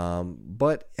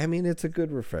 But I mean, it's a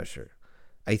good refresher.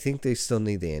 I think they still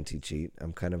need the anti cheat.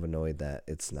 I'm kind of annoyed that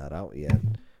it's not out yet,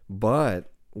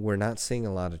 but we're not seeing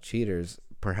a lot of cheaters.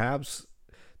 Perhaps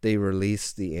they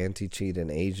released the anti cheat in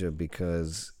Asia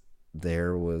because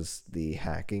the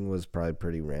hacking was probably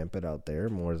pretty rampant out there,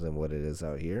 more than what it is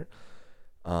out here.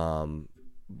 Um,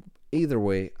 Either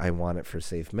way, I want it for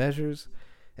safe measures.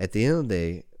 At the end of the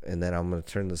day, and then I'm going to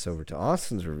turn this over to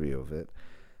Austin's review of it.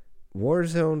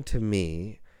 Warzone to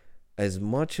me, as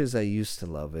much as I used to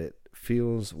love it,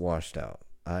 feels washed out.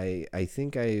 I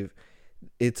think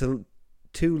it's a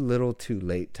too little too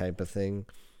late type of thing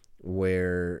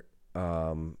where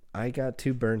I got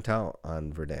too burnt out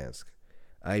on Verdansk.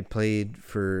 I played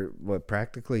for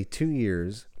practically 2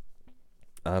 years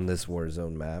on this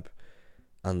Warzone map,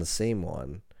 on the same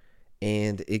one,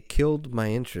 and it killed my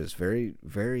interest very,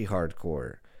 very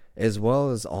hardcore, as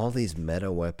well as all these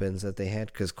meta weapons that they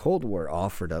had, because Cold War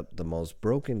offered up the most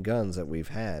broken guns that we've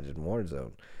had in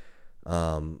Warzone.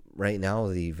 Right now,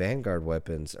 the Vanguard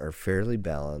weapons are fairly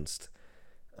balanced,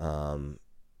 and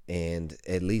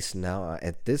at least now,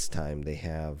 at this time, they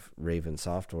have Raven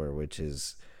Software, which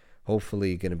is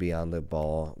hopefully going to be on the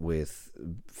ball with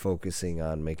focusing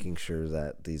on making sure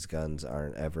that these guns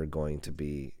aren't ever going to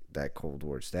be that Cold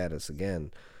War status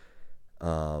again.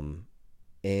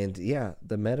 And yeah,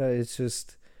 the meta is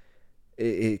just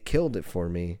it killed it for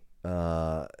me.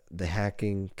 The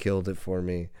hacking killed it for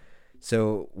me.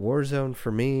 So Warzone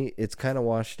for me, it's kind of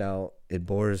washed out. It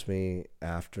bores me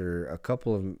after a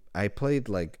couple of. I played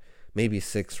like maybe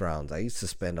 6 rounds. I used to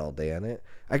spend all day on it.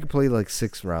 I could play like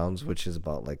 6 rounds, which is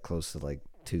about like close to like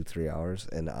 2-3 hours,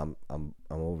 and I'm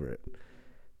over it.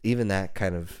 Even that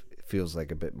kind of feels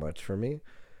like a bit much for me.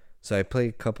 So I play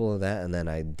a couple of that, and then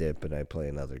I dip and I play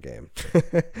another game.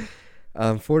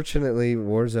 Unfortunately,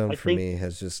 Warzone for me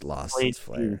has just lost its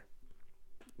flair.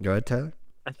 Go ahead, Tyler.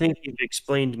 I think you've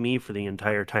explained me for the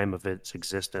entire time of its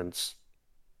existence.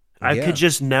 I could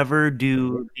just never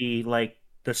do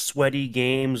the sweaty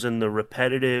games and the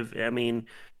repetitive. I mean,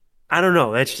 I don't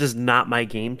know. That's just not my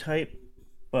game type.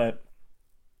 But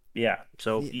yeah,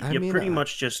 so you pretty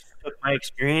much just took my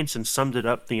experience and summed it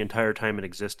up the entire time it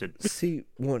existed. See,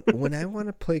 when I want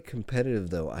to play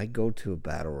competitive, though, I go to a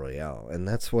battle royale, and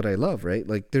that's what I love, right?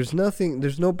 Like, there's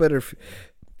no better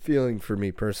feeling for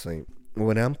me personally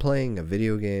when I'm playing a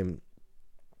video game,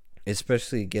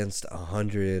 especially against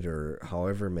 100 or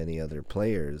however many other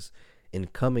players,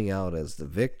 and coming out as the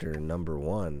victor, number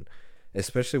one,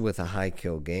 especially with a high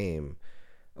kill game.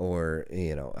 Or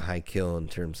high kill in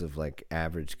terms of like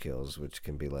average kills, which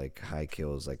can be like high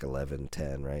kills like 11,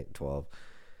 10, right, 12,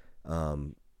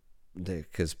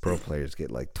 because pro players get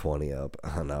like 20 up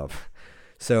on up.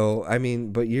 So I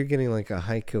mean, but you're getting like a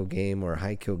high kill game, or a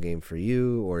high kill game for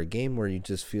you, or a game where you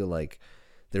just feel like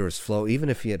there was flow. Even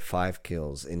if you had 5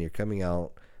 kills and you're coming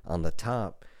out on the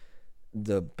top,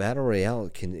 the battle royale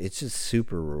it's just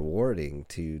super rewarding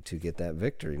to get that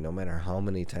victory, no matter how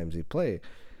many times you play.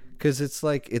 Because it's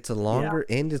like it's a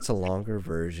longer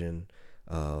version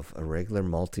of a regular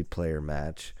multiplayer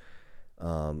match,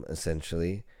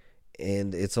 essentially.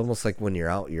 And it's almost like when you're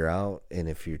out, and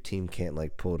if your team can't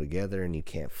like pull together and you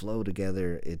can't flow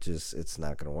together, it's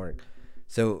not gonna work.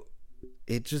 So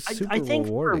it just super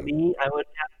rewarding. For me, I would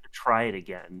have to try it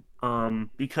again,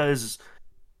 because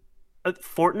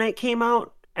Fortnite came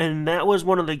out, and that was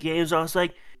one of the games I was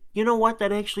like, you know what,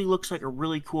 that actually looks like a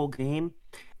really cool game.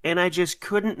 And I just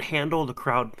couldn't handle the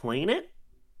crowd playing it.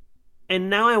 And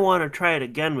now I want to try it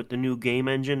again with the new game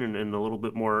engine and a little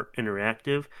bit more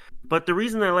interactive. But the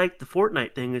reason I liked the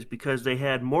Fortnite thing is because they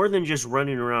had more than just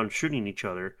running around shooting each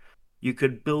other. You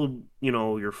could build,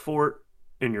 your fort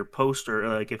in your poster.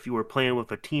 Like if you were playing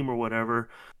with a team or whatever,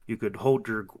 you could hold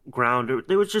your ground.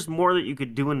 There was just more that you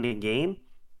could do in the game.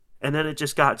 And then it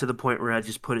just got to the point where I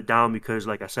just put it down because,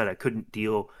 like I said, I couldn't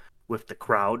deal with the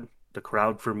crowd. The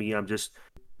crowd for me, I'm just,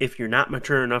 if you're not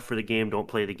mature enough for the game, don't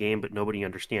play the game, but nobody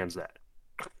understands that.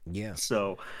 Yeah.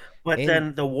 So, but And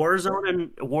then the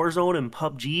Warzone and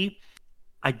PUBG,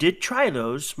 I did try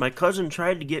those. My cousin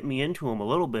tried to get me into them a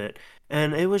little bit,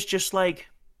 and it was just like,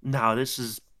 no, this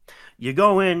is, you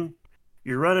go in,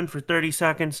 you're running for 30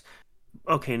 seconds.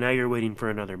 Okay, now you're waiting for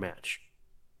another match.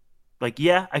 Like,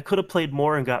 yeah, I could have played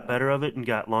more and got better of it and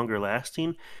got longer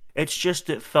lasting. It's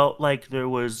just it felt like there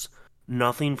was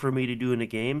nothing for me to do in the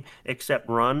game except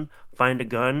run, find a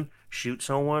gun, shoot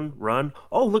someone, run.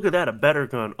 Oh, look at that, a better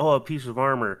gun. Oh, a piece of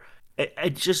armor.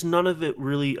 It just none of it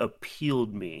really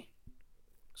appealed me.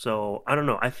 So I don't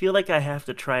know. I feel like I have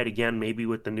to try it again, maybe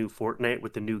with the new Fortnite,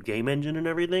 with the new game engine and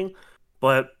everything.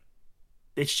 But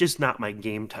it's just not my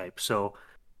game type. So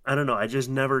I don't know. I just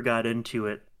never got into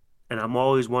it. And I'm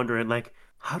always wondering, like,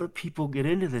 how do people get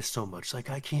into this so much? Like,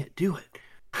 I can't do it.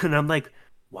 And I'm like,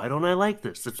 why don't I like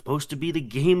this? It's supposed to be the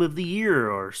game of the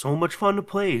year or so much fun to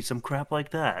play, some crap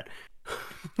like that.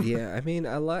 yeah, I mean,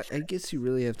 a lot. I guess you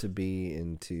really have to be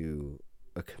into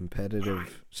a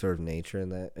competitive sort of nature in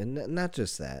that, and not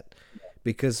just that,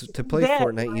 because to play That,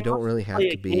 but Fortnite, you I don't also really have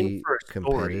play to a game be for a story.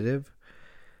 competitive,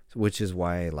 which is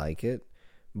why I like it.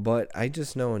 But I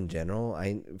just know in general,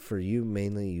 for you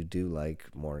mainly, you do like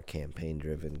more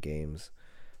campaign-driven games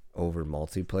over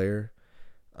multiplayer.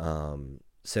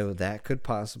 So that could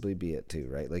possibly be it too,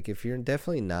 right? Like if you're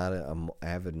definitely not a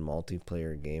avid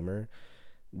multiplayer gamer,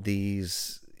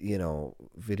 these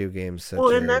video games Well,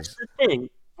 such and that's as the thing.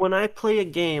 When I play a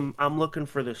game, I'm looking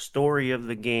for the story of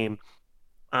the game.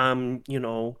 I'm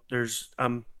one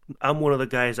of the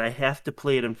guys. I have to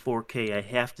play it in 4K. I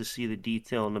have to see the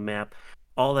detail in the map.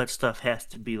 All that stuff has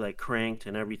to be like cranked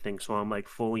and everything, so I'm like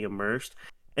fully immersed.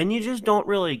 And you just don't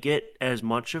really get as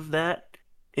much of that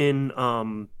in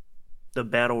the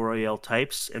battle royale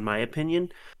types, in my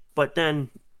opinion. But then,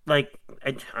 like,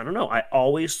 I don't know. I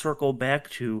always circle back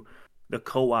to the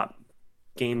co-op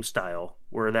game style,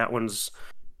 where that one's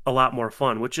a lot more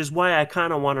fun, which is why I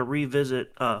kind of want to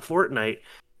revisit Fortnite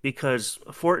because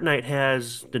Fortnite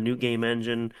has the new game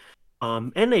engine,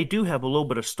 and they do have a little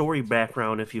bit of story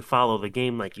background if you follow the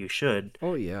game like you should.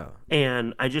 oh yeah.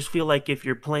 And I just feel like if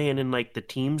you're playing in like the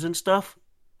teams and stuff,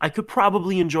 I could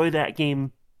probably enjoy that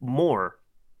game more,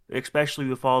 especially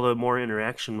with all the more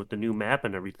interaction with the new map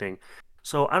and everything.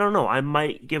 So I don't know. I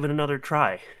might give it another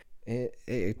try.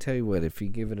 I tell you what, if you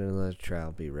give it another try,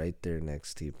 I'll be right there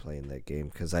next to you playing that game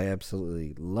because I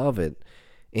absolutely love it.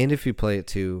 And if you play it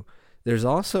too, there's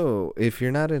also, if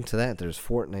you're not into that, there's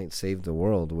Fortnite Save the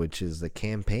World, which is the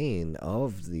campaign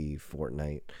of the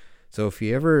Fortnite. So if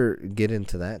you ever get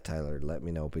into that, Tyler, let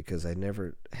me know because I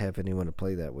never have anyone to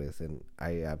play that with, and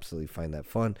I absolutely find that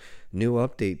fun. New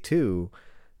update too.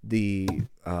 The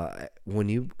when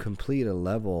you complete a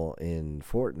level in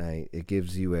Fortnite, it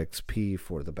gives you XP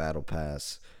for the battle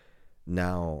pass.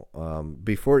 Now,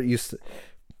 before it used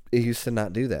to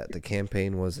not do that. The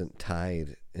campaign wasn't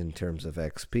tied in terms of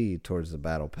XP towards the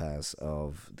battle pass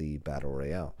of the battle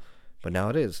royale, but now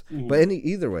it is. Mhm. But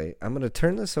either way, I'm gonna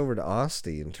turn this over to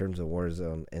Austin in terms of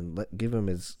Warzone and give him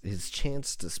his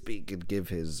chance to speak and give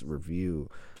his review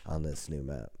on this new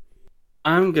map.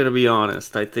 I'm gonna be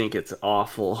honest. I think it's an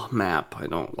awful map. I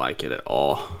don't like it at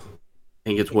all. I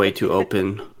think it's way too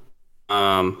open.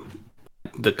 Um,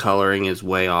 the coloring is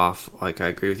way off. Like I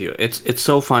agree with you. It's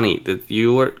so funny that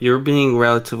you're being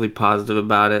relatively positive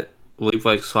about it. We've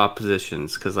like swapped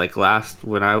positions because like last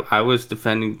when I was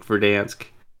defending Verdansk,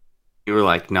 you were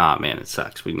like, nah, man, it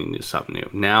sucks. We need to do something new.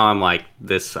 Now I'm like,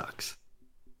 this sucks.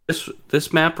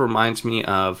 This map reminds me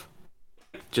of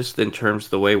just in terms of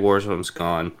the way Warzone's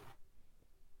gone.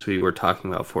 So we were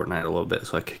talking about Fortnite a little bit,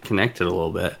 so I could connect it a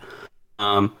little bit.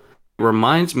 It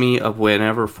reminds me of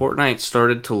whenever Fortnite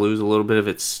started to lose a little bit of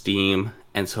its steam,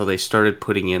 and so they started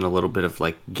putting in a little bit of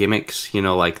like gimmicks,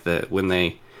 like when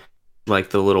they like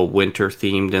the little winter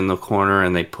themed in the corner,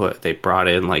 and they brought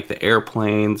in like the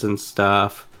airplanes and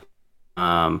stuff.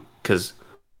 Because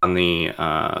on the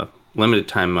limited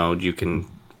time mode, you can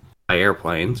buy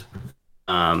airplanes.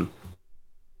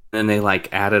 Then they like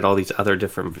added all these other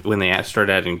different when they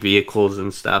started adding vehicles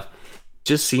and stuff. It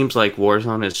just seems like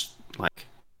Warzone is like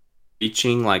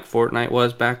reaching like Fortnite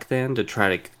was back then to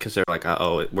try to because they're like,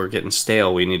 oh, we're getting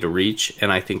stale. We need to reach,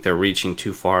 and I think they're reaching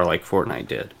too far, like Fortnite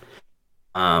did.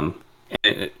 And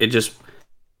it just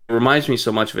reminds me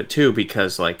so much of it too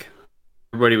because like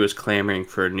everybody was clamoring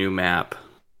for a new map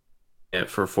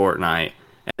for Fortnite,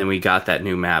 and then we got that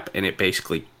new map, and it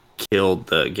basically killed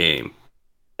the game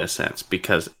in a sense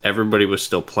because everybody was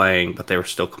still playing, but they were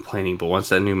still complaining. But once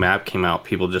that new map came out,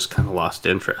 people just kind of lost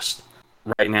interest.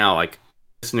 Right now, like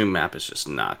this new map is just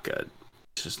not good.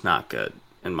 It's just not good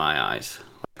in my eyes.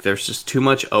 Like, there's just too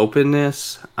much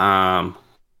openness. It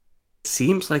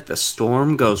seems like the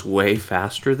storm goes way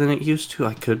faster than it used to.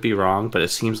 I could be wrong, but it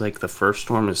seems like the first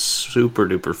storm is super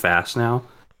duper fast now.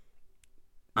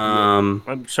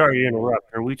 I'm sorry to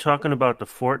interrupt. Are we talking about the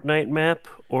Fortnite map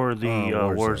or the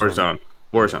Warzone. Warzone?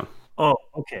 Warzone. Oh,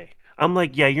 okay. I'm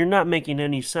like, yeah, you're not making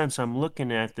any sense. I'm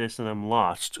looking at this and I'm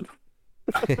lost.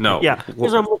 No, Yeah,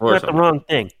 because I'm looking at the Warzone. wrong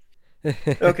thing.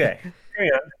 Okay.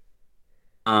 Carry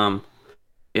on.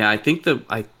 Yeah,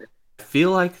 I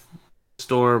feel like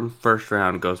Storm first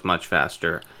round goes much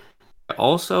faster.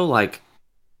 Also, like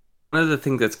one of the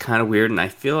things that's kind of weird, and I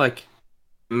feel like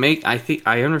I think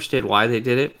I understand why they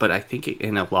did it, but I think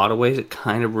in a lot of ways it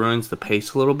kind of ruins the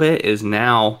pace a little bit. Is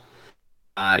now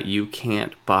you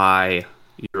can't buy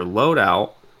your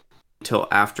loadout until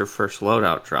after first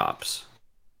loadout drops,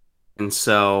 and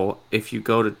so if you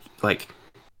go to like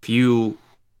if you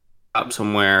up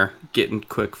somewhere, get in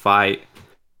quick fight,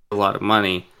 a lot of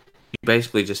money, you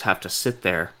basically just have to sit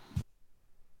there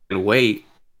and wait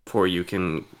before you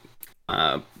can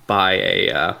buy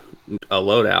a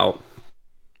loadout.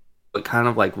 It kind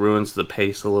of like ruins the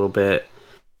pace a little bit.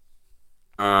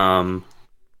 Um,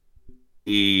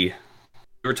 the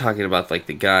we were talking about like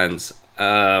the guns.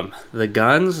 The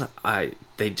guns,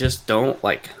 they just don't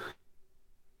like.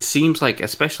 It seems like,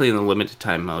 especially in the limited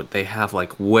time mode, they have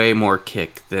like way more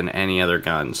kick than any other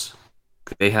guns.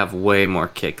 They have way more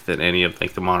kick than any of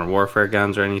like the Modern Warfare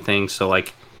guns or anything. So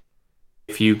like,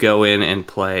 if you go in and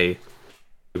play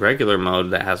regular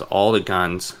mode that has all the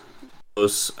guns,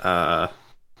 those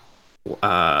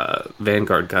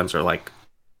Vanguard guns are like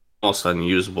almost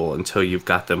unusable until you've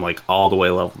got them like all the way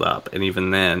leveled up, and even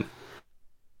then,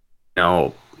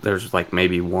 there's like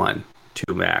maybe 1,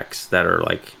 2 max that are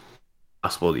like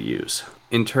possible to use.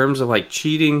 In terms of like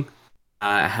cheating,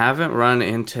 I haven't run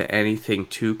into anything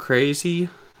too crazy.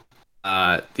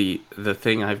 The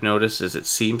thing I've noticed is it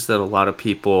seems that a lot of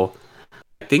people,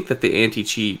 I think that the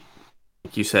anti-cheat,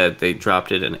 like you said, they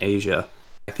dropped it in Asia.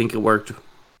 I think it worked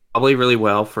probably really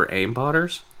well for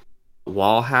aimbotters.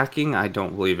 Wall hacking, I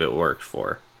don't believe it worked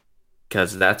for,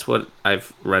 because that's what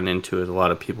I've run into is a lot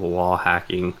of people wall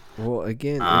hacking. Well,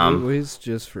 again, it was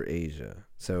just for Asia,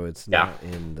 so it's not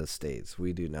in the States.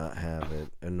 We do not have it,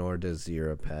 and nor does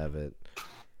Europe have it.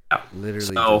 Yeah.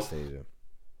 Literally just Asia.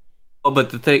 Well, but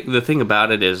the thing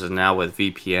about it is now with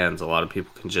VPNs, a lot of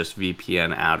people can just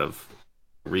VPN out of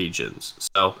regions.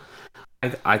 So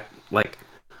I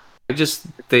just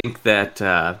think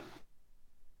that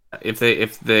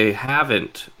if they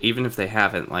haven't, even if they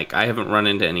haven't, like I haven't run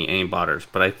into any aimbotters,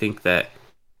 but I think that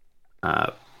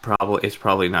it's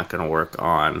probably not going to work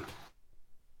on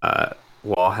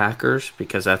wall hackers,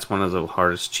 because that's one of the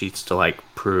hardest cheats to like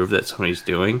prove that somebody's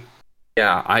doing.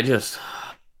 Yeah, I just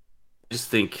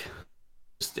think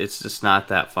it's just not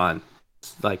that fun.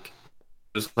 It's like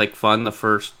it was like fun the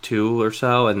first 2 or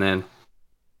so, and then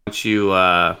once you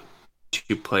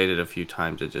played it a few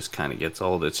times, it just kind of gets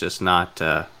old. It's just not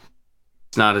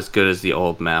it's not as good as the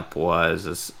old map was,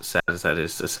 as sad as that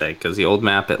is to say, because the old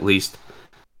map at least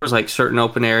there was like certain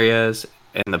open areas,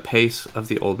 and the pace of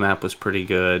the old map was pretty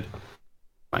good.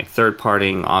 Like third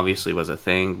partying obviously was a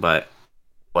thing, but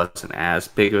wasn't as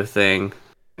big of a thing.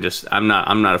 I'm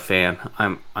not a fan.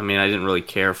 I mean I didn't really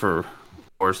care for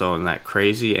Warzone that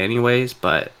crazy anyways,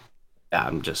 but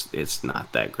yeah, it's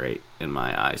not that great in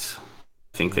my eyes.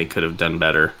 I think they could have done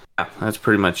better. Yeah, that's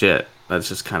pretty much it. That's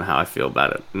just kind of how I feel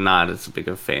about it. Not as big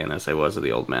a fan as I was of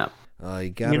the old map.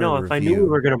 If I knew we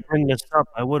were going to bring this up,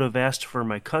 I would have asked for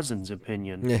my cousin's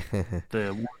opinion,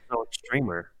 the Warzone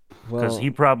streamer, because he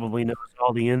probably knows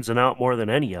all the ins and out more than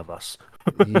any of us.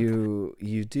 you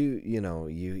do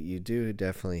you do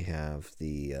definitely have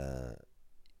the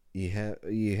you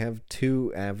have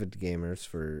 2 avid gamers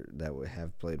that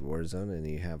have played Warzone, and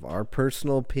you have our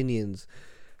personal opinions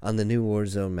on the new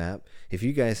Warzone map. If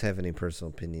you guys have any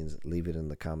personal opinions, leave it in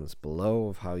the comments below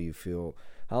of how you feel.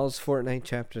 How's Fortnite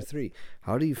Chapter 3?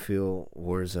 How do you feel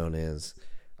Warzone is?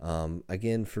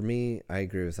 Again, for me, I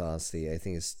agree with Austin. I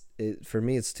think for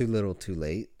me it's too little too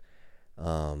late.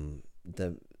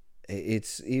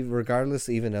 It's regardless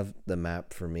even of the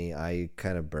map. For me, I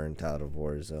kind of burnt out of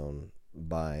Warzone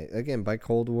by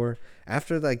Cold War.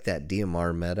 After like that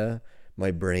DMR meta,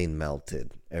 my brain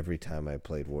melted every time I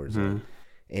played Warzone.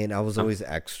 And I was always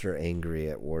extra angry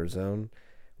at Warzone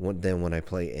than when I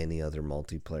play any other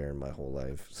multiplayer in my whole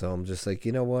life. So I'm just like,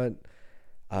 you know what?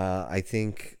 I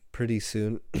think pretty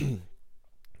soon,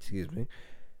 excuse me.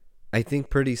 I think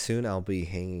pretty soon I'll be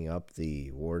hanging up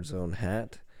the Warzone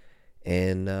hat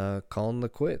and calling the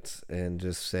quits and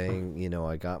just saying,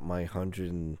 I got my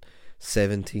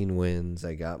 117 wins.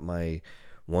 I got my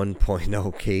 1.0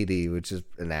 KD, which is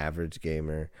an average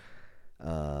gamer.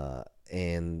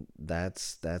 And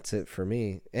that's it for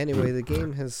me. Anyway, the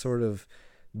game has sort of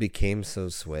became so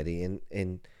sweaty,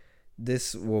 and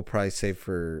this will probably say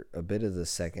for a bit of the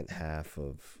second half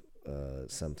of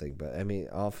something. But I mean,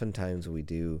 oftentimes we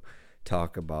do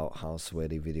talk about how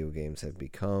sweaty video games have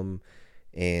become,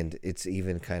 and it's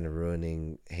even kind of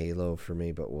ruining Halo for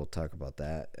me, but we'll talk about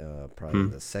that probably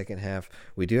in the second half.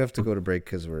 We do have to go to break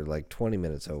because we're like 20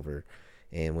 minutes over,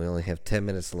 and we only have 10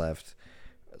 minutes left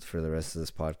for the rest of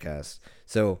this podcast.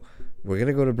 So we're going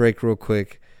to go to break real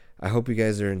quick. I hope you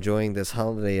guys are enjoying this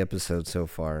holiday episode so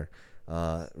far.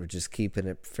 We're just keeping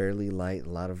it fairly light, a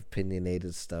lot of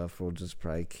opinionated stuff. We'll just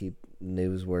probably keep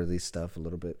newsworthy stuff a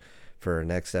little bit for our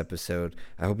next episode.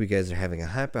 I hope you guys are having a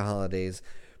happy holidays.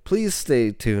 Please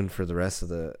stay tuned for the rest of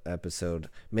the episode.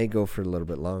 May go for a little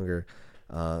bit longer.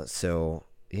 So,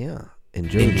 yeah.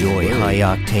 Enjoy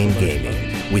high-octane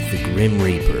gaming with the Grim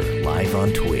Reaper live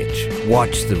on Twitch.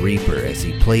 Watch the Reaper as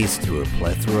he plays through a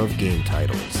plethora of game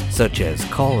titles, such as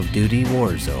Call of Duty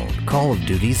Warzone, Call of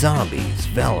Duty Zombies,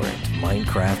 Valorant,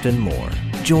 Minecraft, and more.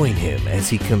 Join him as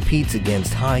he competes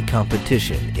against high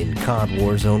competition in COD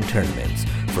Warzone tournaments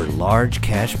for large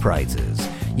cash prizes.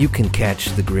 You can catch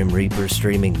the Grim Reaper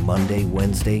streaming Monday,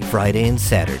 Wednesday, Friday, and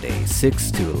Saturday,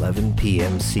 6 to 11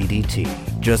 p.m.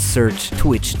 CDT. Just search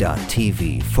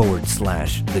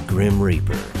twitch.tv/The Grim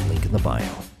Reaper. Link in the bio.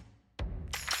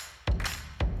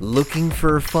 Looking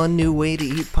for a fun new way to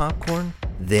eat popcorn?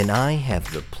 Then I have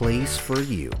the place for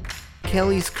you.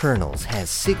 Kelly's Kernels has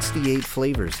 68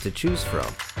 flavors to choose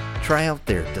from. Try out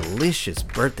their delicious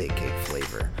birthday cake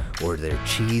flavor or their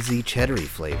cheesy cheddary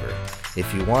flavor.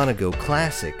 If you want to go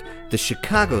classic, the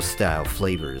Chicago-style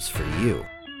flavor is for you.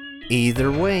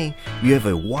 Either way, you have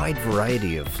a wide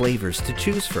variety of flavors to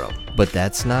choose from. But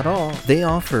that's not all. They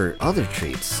offer other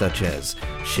treats such as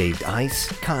shaved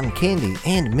ice, cotton candy,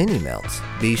 and mini melts.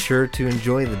 Be sure to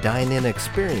enjoy the dine-in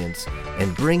experience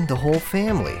and bring the whole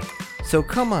family. So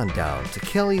come on down to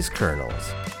Kelly's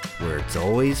Kernels, where it's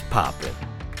always poppin'.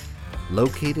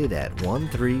 Located at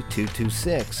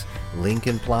 13226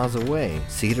 Lincoln Plaza Way,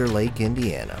 Cedar Lake,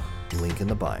 Indiana. Link in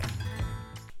the bio.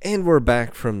 And we're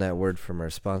back from that word from our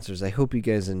sponsors. I hope you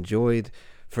guys enjoyed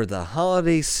for the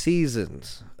holiday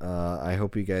seasons. I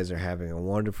hope you guys are having a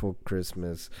wonderful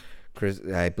Christmas.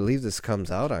 I believe this comes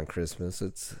out on Christmas.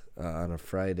 It's on a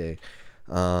Friday.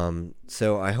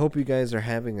 So I hope you guys are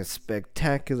having a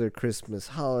spectacular Christmas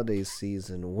holiday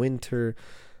season, winter.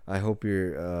 I hope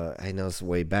I know it's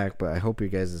way back, but I hope your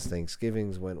guys'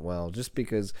 Thanksgivings went well, just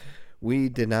because we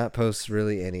did not post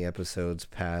really any episodes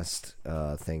past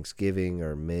Thanksgiving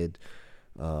or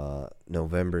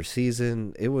mid-November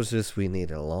season. It was just we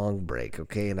needed a long break,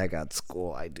 okay? And I got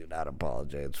school. I do not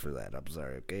apologize for that. I'm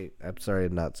sorry, okay? I'm sorry,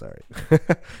 not sorry.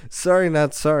 Sorry,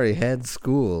 not sorry. Had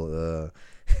school.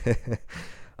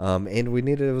 And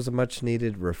it was a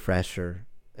much-needed refresher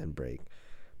and break.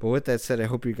 But with that said, I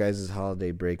hope your guys' holiday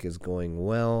break is going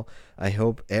well. I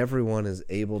hope everyone is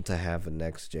able to have a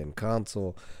next-gen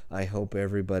console. I hope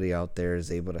everybody out there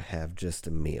is able to have just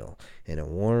a meal in a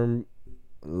warm,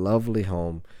 lovely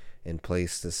home and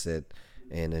place to sit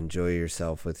and enjoy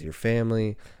yourself with your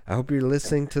family. I hope you're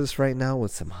listening to this right now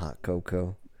with some hot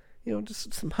cocoa.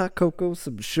 Just some hot cocoa,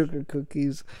 some sugar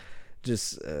cookies,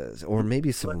 or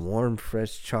maybe some warm,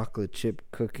 fresh chocolate chip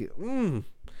cookie.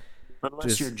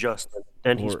 Unless you're Justin,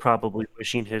 then he's probably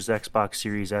wishing his Xbox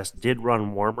Series S did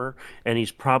run warmer, and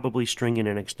he's probably stringing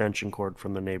an extension cord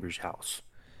from the neighbor's house.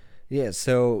 Yeah,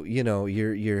 so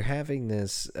you're having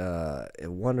this a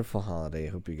wonderful holiday. I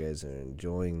hope you guys are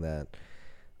enjoying that.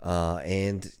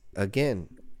 And again,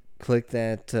 click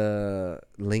that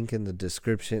link in the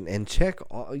description and check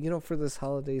all, for this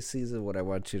holiday season. What I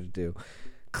want you to do,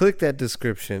 click that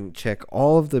description, check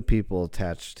all of the people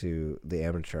attached to the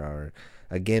Amateur Hour.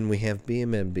 Again, we have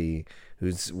BMMB,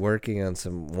 who's working on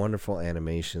some wonderful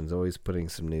animations, always putting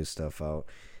some new stuff out.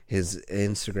 His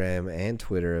Instagram and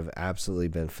Twitter have absolutely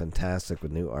been fantastic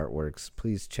with new artworks.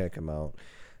 Please check him out.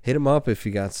 Hit him up if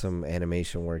you got some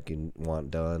animation work you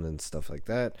want done and stuff like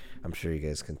that. I'm sure you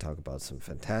guys can talk about some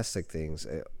fantastic things.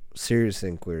 Serious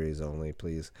inquiries only,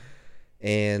 please.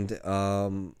 And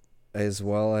as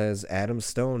well as Adam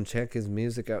Stone, check his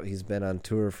music out. He's been on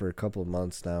tour for a couple of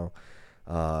months now.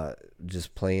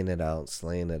 just playing it out,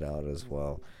 slaying it out as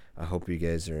well. I hope you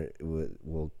guys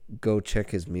will go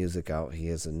check his music out. He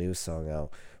has a new song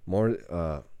out. More,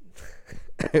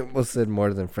 I almost said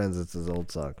More Than Friends. It's his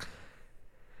old song.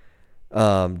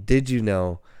 Did you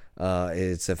know?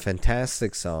 It's a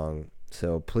fantastic song.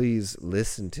 So please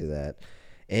listen to that.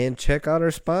 And check out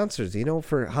our sponsors. You know,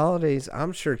 for holidays,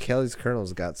 I'm sure Kelly's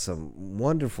Kernel's got some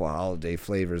wonderful holiday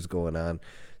flavors going on.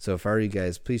 So if I were you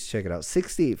guys, please check it out.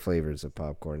 68 flavors of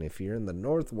popcorn. If you're in the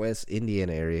Northwest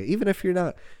Indiana area, even if you're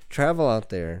not, travel out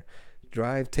there.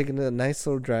 Taking a nice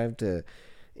little drive to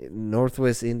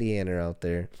Northwest Indiana out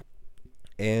there.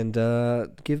 And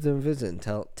give them a visit and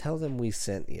tell them we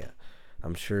sent you.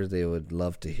 I'm sure they would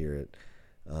love to hear it.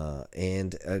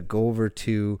 And go over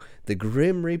to the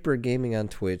Grim Reaper Gaming on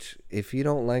Twitch. If you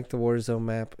don't like the Warzone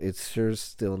map, it's sure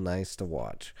still nice to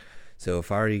watch. So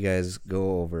if I were you guys,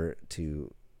 go over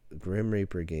to Grim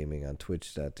Reaper Gaming on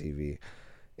twitch.tv,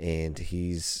 and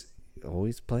he's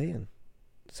always playing.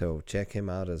 So check him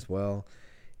out as well.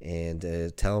 And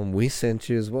tell him we sent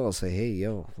you as well. Say, hey,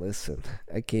 yo, listen,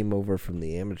 I came over from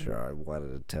the amateur. I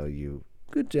wanted to tell you,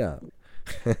 good job.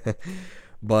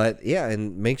 But yeah,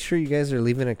 and make sure you guys are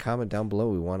leaving a comment down below.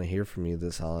 We want to hear from you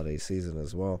this holiday season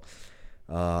as well.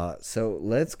 So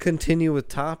let's continue with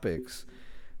topics.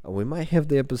 We might have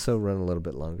the episode run a little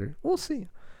bit longer. We'll see.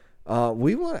 I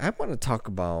want to talk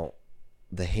about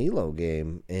the Halo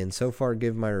game, and so far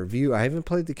give my review. I haven't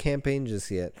played the campaign just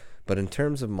yet, but in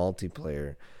terms of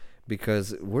multiplayer,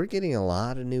 because we're getting a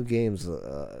lot of new games,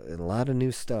 and a lot of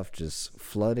new stuff just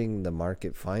flooding the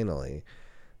market finally.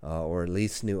 Or at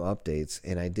least new updates.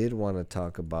 And I did want to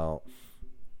talk about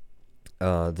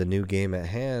the new game at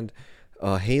hand,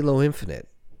 Halo Infinite.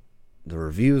 The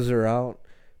reviews are out.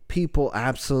 People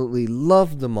absolutely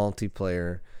love the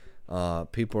multiplayer.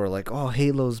 People are like, oh,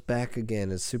 Halo's back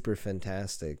again. It's super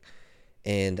fantastic.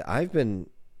 And I've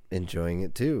been enjoying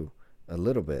it too, a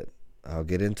little bit. I'll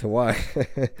get into why.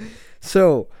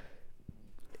 So,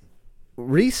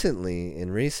 recently,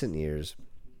 in recent years,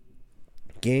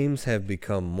 games have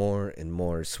become more and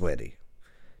more sweaty.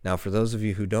 Now, for those of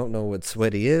you who don't know what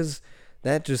sweaty is,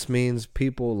 that just means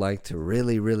people like to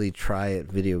really, really try at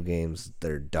video games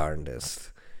their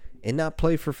darndest and not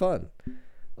play for fun.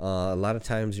 A lot of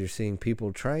times you're seeing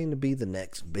people trying to be the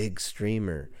next big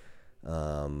streamer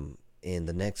and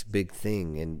the next big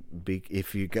thing. And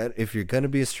if you're going to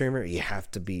be a streamer, you have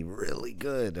to be really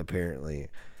good, apparently.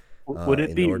 Would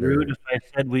it be rude if I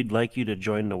said we'd like you to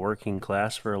join the working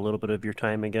class for a little bit of your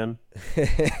time again?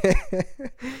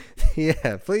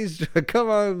 Yeah, please come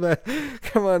on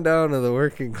down to the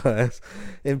working class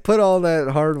and put all that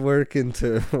hard work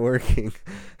into working.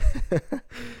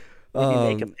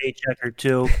 Maybe make a paycheck or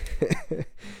two.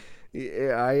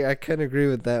 Yeah, I kind of agree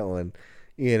with that one.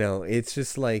 You know, it's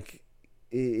just like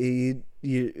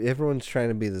everyone's trying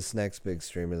to be this next big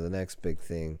streamer, the next big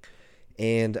thing.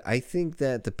 And I think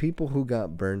that the people who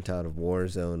got burnt out of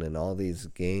Warzone and all these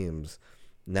games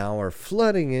now are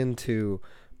flooding into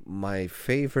my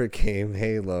favorite game,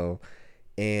 Halo,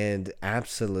 and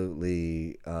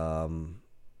absolutely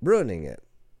ruining it.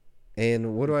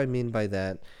 And what do I mean by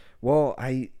that? Well,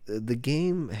 the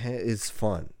game is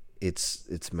fun.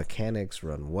 Its mechanics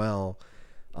run well.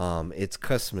 Its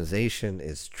customization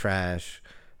is trash.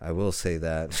 I will say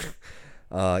that.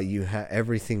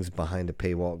 Everything's behind a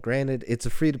paywall. Granted, it's a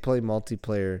free-to-play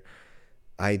multiplayer.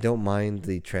 I don't mind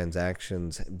the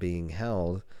transactions being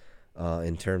held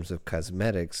in terms of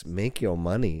cosmetics. Make your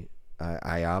money.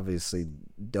 I obviously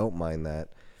don't mind that.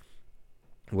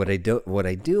 What I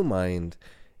do mind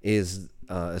is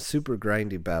a super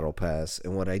grindy battle pass,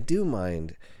 and what I do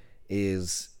mind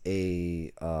is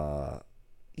a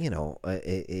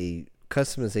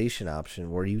customization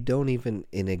option where you don't even,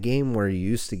 in a game where you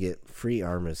used to get free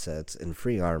armor sets and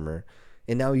free armor,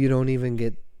 and now you don't even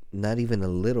get not even a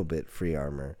little bit free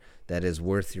armor that is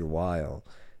worth your while,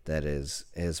 that is,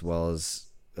 as well as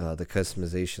the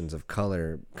customizations of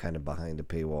color kind of behind a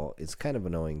paywall. It's kind of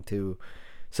annoying too.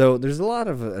 So there's a lot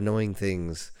of annoying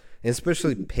things,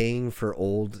 especially paying for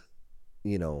old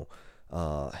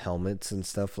helmets and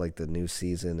stuff. Like the new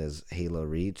season is Halo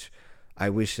Reach. I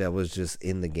wish that was just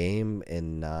in the game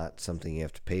and not something you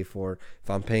have to pay for. If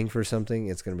I'm paying for something,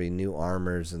 it's going to be new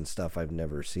armors and stuff I've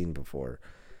never seen before.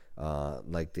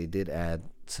 Like they did add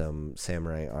some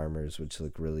samurai armors, which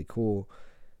look really cool.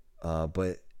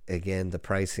 But again, the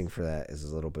pricing for that is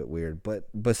a little bit weird. But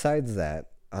besides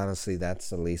that, honestly, that's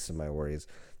the least of my worries.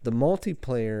 The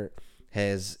multiplayer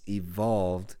has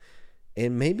evolved,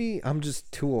 and maybe I'm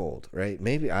just too old, right?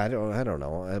 Maybe I don't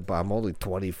know. I'm only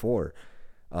 24.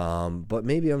 But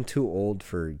maybe I'm too old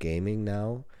for gaming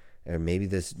now. or maybe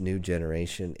this new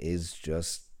generation is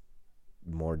just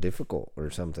more difficult or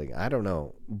something. I don't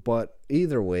know. But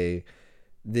either way,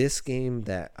 this game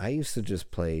that I used to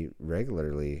just play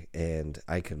regularly, and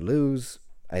I could lose,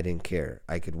 I didn't care.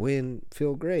 I could win,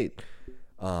 feel great.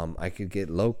 I could get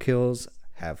low kills,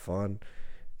 have fun,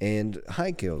 and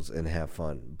high kills and have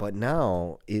fun. But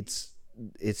now it's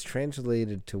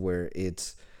translated to where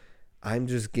I'm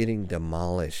just getting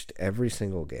demolished every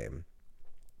single game.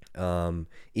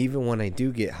 Even when I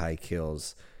do get high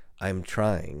kills, I'm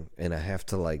trying and I have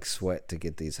to like sweat to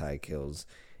get these high kills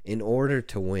in order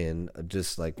to win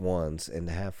just like once and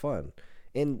have fun.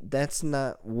 And that's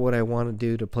not what I want to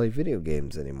do to play video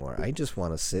games anymore. I just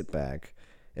want to sit back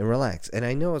and relax. And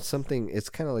I know it's something, it's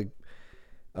kind of like,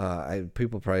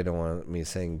 people probably don't want me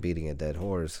saying beating a dead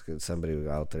horse because somebody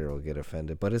out there will get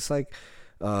offended. But it's like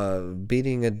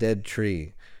beating a dead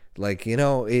tree. Like,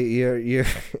 you're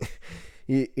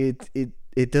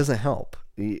it doesn't help.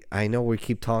 I know we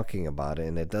keep talking about it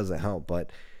and it doesn't help,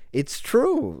 but it's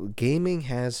true. Gaming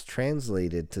has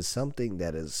translated to something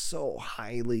that is so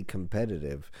highly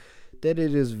competitive that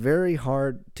it is very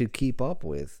hard to keep up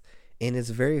with, and it's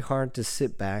very hard to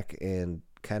sit back and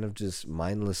kind of just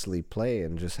mindlessly play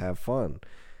and just have fun.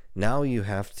 Now you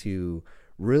have to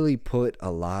really put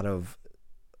a lot of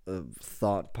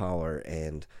thought power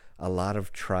and a lot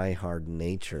of try hard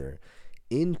nature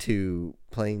into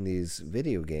playing these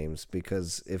video games,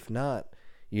 because if not,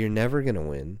 you're never going to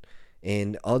win.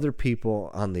 And other people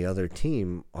on the other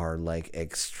team are like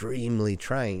extremely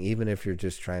trying, even if you're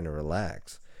just trying to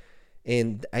relax.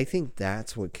 And I think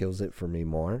that's what kills it for me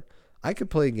more. I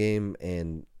could play a game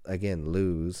and again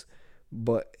lose,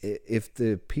 but if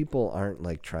the people aren't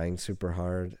like trying super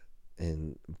hard,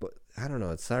 but I don't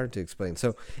know, it's hard to explain.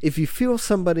 So if you feel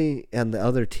somebody and the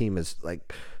other team is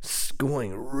like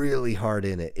going really hard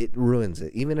in it, it ruins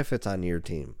it. Even if it's on your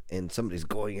team and somebody's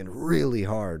going in really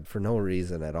hard for no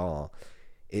reason at all,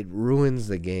 it ruins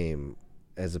the game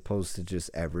as opposed to just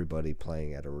everybody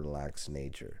playing at a relaxed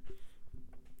nature.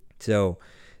 So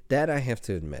that I have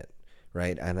to admit,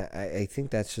 right? And I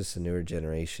think that's just a newer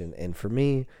generation. And for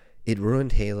me, it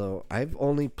ruined Halo. I've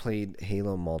only played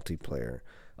Halo multiplayer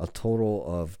a total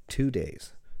of 2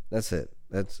 days. That's it.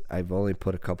 I've only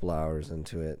put a couple hours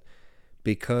into it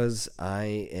because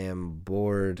I am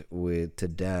bored to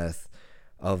death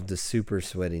of the super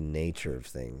sweaty nature of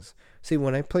things. See,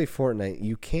 when I play Fortnite,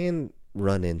 you can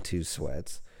run into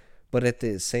sweats, but at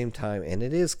the same time, and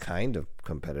it is kind of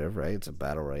competitive, right? It's a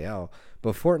battle royale,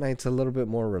 but Fortnite's a little bit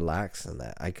more relaxed than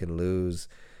that. I can lose.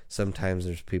 Sometimes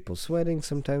there's people sweating,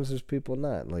 sometimes there's people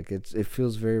not. Like it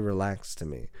feels very relaxed to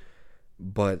me.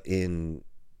 But in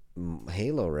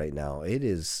Halo right now, it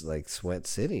is like Sweat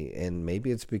City. And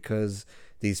maybe it's because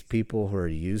these people who are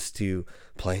used to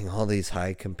playing all these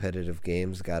high competitive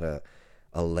games got a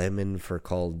lemon for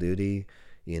Call of Duty.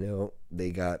 They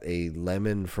got a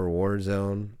lemon for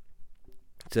Warzone.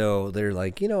 So they're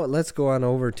like, what, let's go on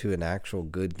over to an actual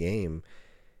good game.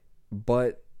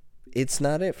 But it's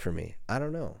not it for me. I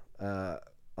don't know.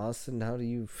 Austin, how do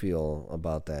you feel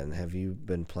about that? And have you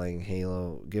been playing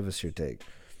Halo? Give us your take.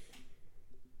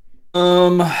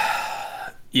 Yeah,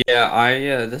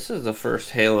 this is the first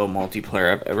Halo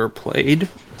multiplayer I've ever played,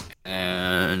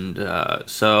 and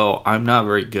so I'm not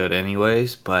very good,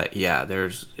 anyways. But yeah,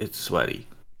 it's sweaty,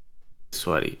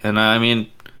 and I mean,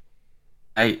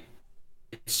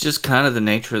 it's just kind of the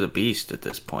nature of the beast at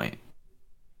this point.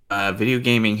 Video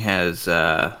gaming has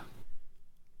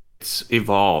it's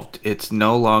evolved. It's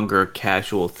no longer a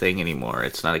casual thing anymore.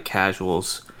 It's not a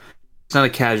casual's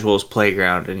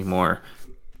playground anymore.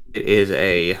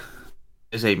 It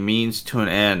is a means to an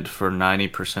end for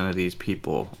 90% of these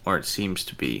people, or it seems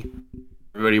to be.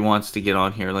 Everybody wants to get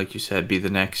on here, like you said, be the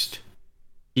next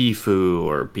Ifu,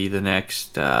 or be the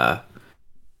next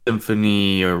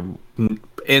Symphony, or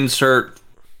insert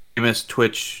famous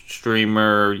Twitch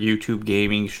streamer, YouTube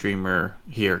gaming streamer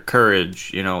here,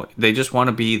 Courage. They just want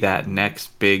to be that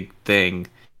next big thing.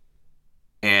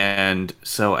 And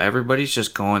so everybody's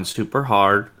just going super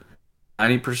hard.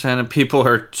 90% of people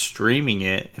are streaming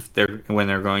it when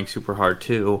they're going super hard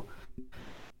too.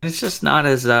 It's just not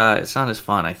as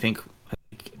fun. I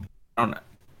don't know.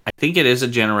 I think it is a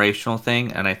generational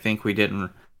thing, and I think we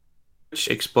didn't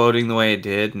exploding the way it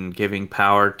did and giving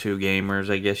power to gamers,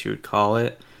 I guess you would call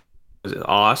it, was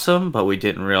awesome, but we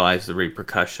didn't realize the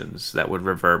repercussions that would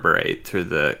reverberate through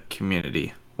the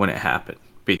community when it happened.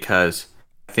 Because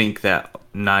I think that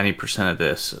 90% of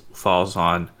this falls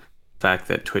on the fact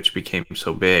that Twitch became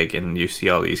so big, and you see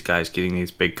all these guys getting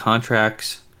these big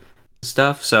contracts and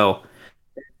stuff. So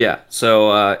yeah,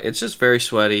 it's just very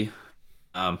sweaty.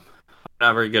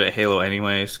 not very good at Halo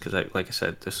anyways, because like I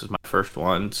said, this is my first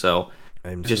one, so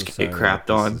I'm I so just get sorry that crapped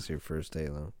this on. is your first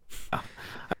Halo. I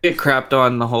get crapped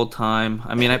on the whole time.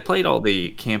 I mean, I played all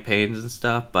the campaigns and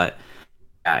stuff, but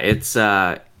yeah, it's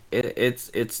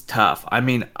tough. I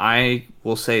mean, I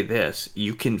will say this: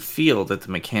 you can feel that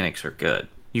the mechanics are good.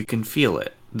 You can feel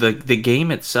it. The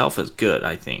game itself is good,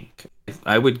 I think.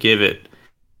 I would give it.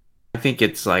 I think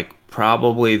it's like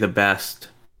probably the best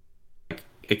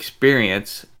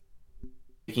experience,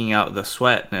 taking out the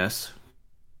sweatness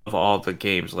of all the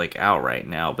games like out right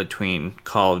now between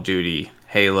Call of Duty,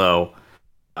 Halo.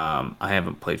 I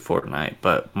haven't played Fortnite,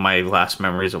 but my last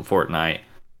memories of Fortnite,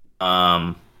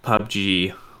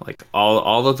 PUBG, like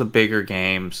all of the bigger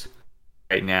games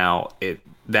right now.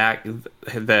 That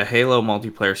the Halo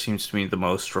multiplayer seems to me the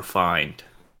most refined.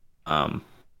 Um,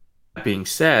 that being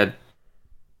said,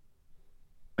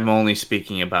 I'm only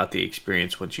speaking about the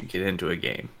experience once you get into a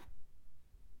game.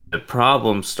 The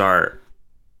problems start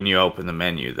when you open the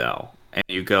menu, though, and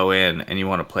you go in and you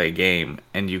want to play a game,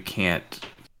 and you can't.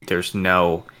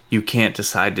 You can't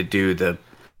decide to do the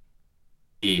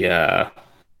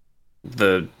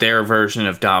their version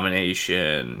of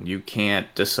domination. You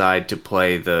can't decide to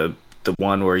play the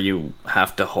one where you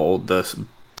have to hold the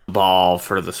ball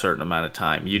for the certain amount of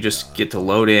time. You just get to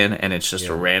load in, and it's just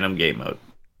a Yeah. random game mode.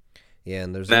 Yeah,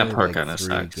 and there's That only part like kind of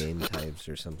 3 sucks. game types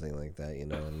or something like that,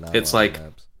 and not a It's lot of like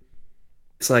maps.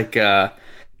 it's like the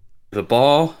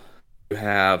ball. You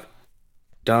have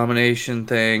domination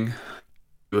thing.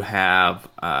 You have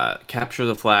capture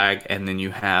the flag, and then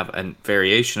you have a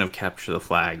variation of capture the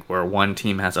flag where one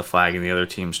team has a flag and the other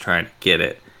team's trying to get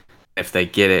it. If they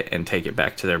get it and take it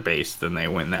back to their base, then they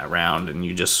win that round, and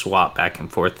you just swap back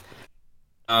and forth.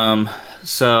 Um,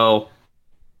 so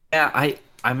yeah,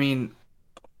 I mean,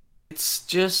 it's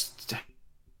just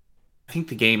I think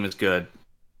the game is good.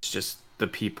 It's just the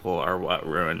people are what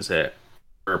ruins it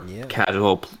for Yeah.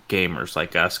 casual gamers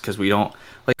like us, because we don't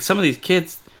like some of these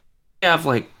kids. They have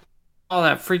like all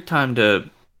that free time to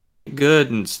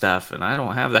good and stuff, and I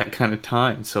don't have that kind of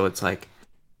time, so it's like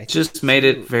I think just made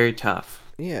it too. very tough.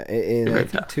 Yeah, and I Very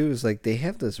think tough. too is like they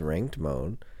have this ranked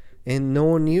mode, and no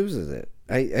one uses it.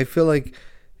 I feel like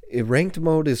ranked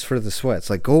mode is for the sweats.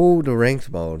 Like go to ranked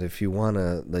mode if you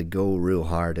wanna like go real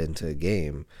hard into a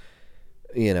game,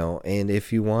 and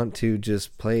if you want to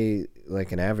just play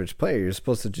like an average player, you're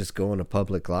supposed to just go into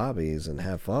public lobbies and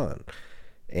have fun.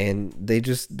 And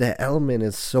that element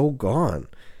is so gone,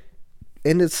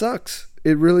 and it sucks.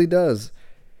 It really does.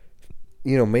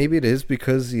 Maybe it is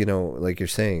because, like you're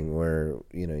saying, where,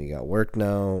 you got work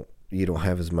now, you don't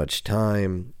have as much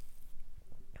time,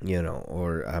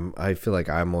 or I feel like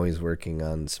I'm always working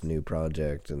on some new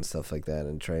project and stuff like that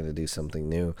and trying to do something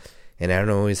new. And I don't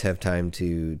always have time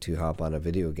to hop on a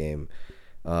video game,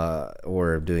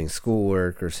 or doing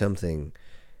schoolwork or something.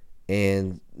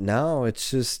 And now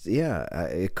it's just, yeah,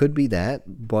 it could be that,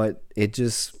 but it's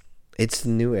the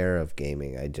new era of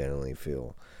gaming, I generally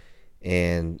feel.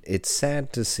 And it's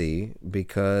sad to see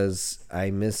because I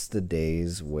miss the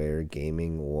days where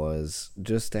gaming was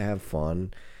just to have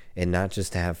fun and not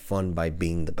just to have fun by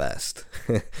being the best.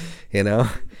 you know?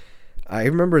 I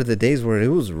remember the days where it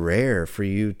was rare for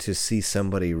you to see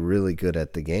somebody really good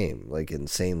at the game, like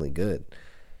insanely good.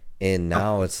 And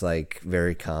now it's like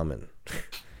very common.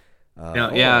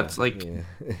 Yeah, Oh, it's like yeah.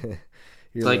 it's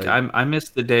You're like like, I miss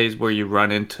the days where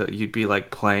you'd be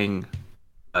like playing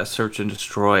Search and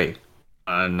Destroy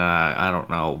on I don't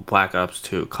know, Black Ops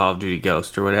 2, Call of Duty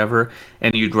Ghost or whatever,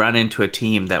 and you'd run into a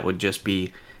team that would just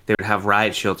be they would have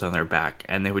riot shields on their back,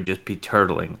 and they would just be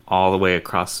turtling all the way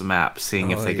across the map,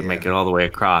 seeing if oh, they could make yeah. it all the way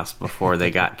across before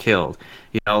they got killed.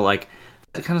 Like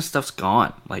that kind of stuff's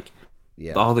gone. Like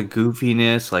Yeah. all the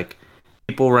goofiness, like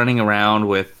people running around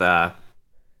with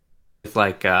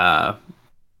like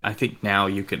I think now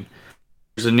you can.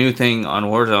 There's a new thing on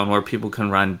Warzone where people can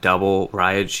run double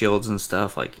riot shields and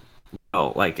stuff. Like,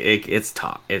 oh, like it's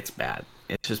top. It's bad.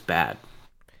 It's just bad.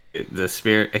 The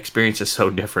spirit experience is so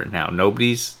different now.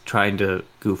 Nobody's trying to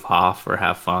goof off or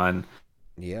have fun.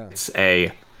 Yeah. It's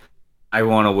I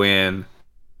want to win.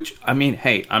 Which, I mean,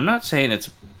 hey, I'm not saying it's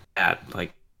bad.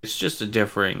 Like, it's just a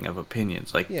differing of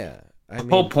opinions. Like, Yeah. I the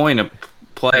whole mean, point of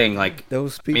playing, like,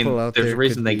 those I people mean, out there's a there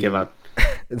reason could they give be up.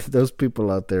 those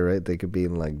people out there, right? They could be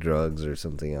in like drugs or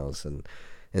something else, and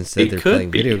instead It they're could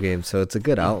playing video be. games. So it's a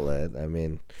good outlet. I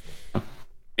mean, I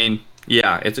mean,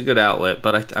 yeah, it's a good outlet,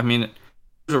 but I mean,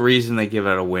 there's a reason they give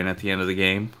it a win at the end of the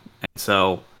game. And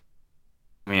so,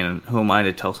 I mean, who am I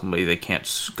to tell somebody they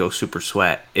can't go super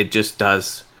sweat? It just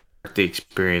does hurt the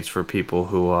experience for people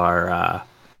who are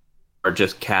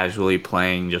just casually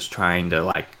playing, just trying to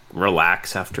like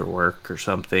relax after work or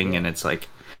something, and it's like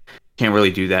can't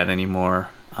really do that anymore.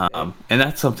 And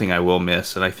that's something I will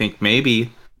miss. And I think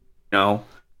maybe,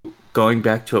 going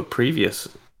back to a previous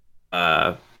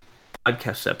uh,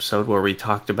 podcast episode where we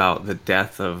talked about the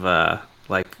death of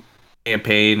like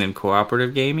campaign and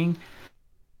cooperative gaming.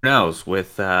 Who knows?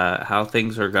 With how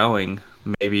things are going,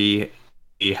 maybe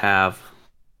we have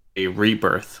a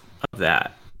rebirth of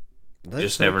that. Let's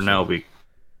Just hope never know. so.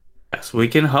 Yes, we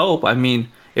can hope. I mean,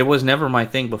 it was never my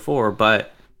thing before,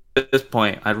 but at this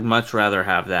point, I'd much rather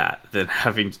have that than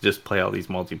having to just play all these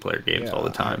multiplayer games all the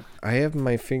time. I have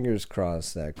my fingers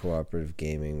crossed that cooperative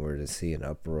gaming were to see an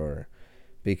uproar,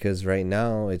 because right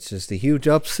now it's just a huge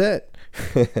upset.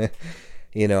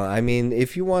 I mean,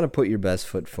 if you want to put your best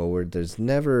foot forward, there's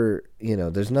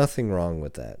nothing wrong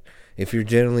with that. If you're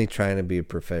generally trying to be a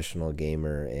professional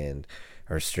gamer and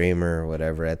or streamer or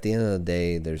whatever, at the end of the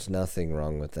day, there's nothing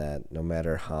wrong with that. No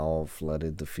matter how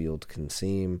flooded the field can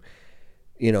seem,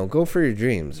 go for your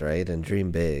dreams, right? And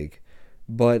dream big.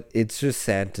 But it's just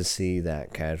sad to see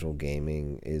that casual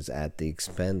gaming is at the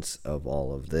expense of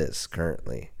all of this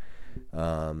currently.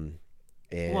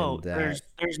 And Well, there's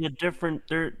a different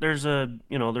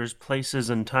there's places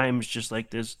and times just like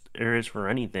this there is for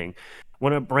anything.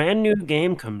 When a brand new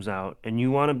game comes out and you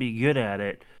want to be good at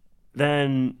it,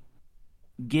 then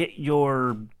get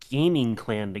your gaming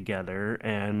clan together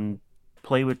and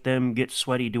play with them, get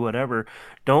sweaty, do whatever.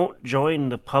 Don't join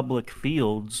the public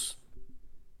fields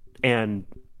and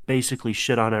basically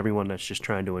shit on everyone that's just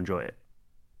trying to enjoy it.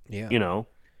 yeah, You know,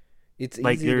 it's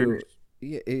like easy to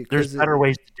yeah, there's 'cause better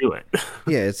ways to do it.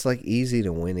 yeah, it's like easy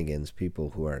to win against people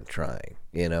who aren't trying.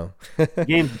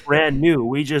 Game's brand new.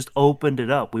 We just opened it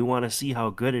up. We want to see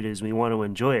how good it is. We want to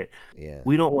enjoy it. Yeah,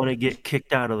 We don't want to get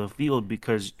kicked out of the field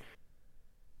because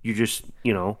you just,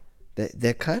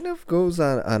 that kind of goes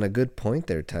on a good point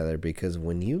there, Tyler, because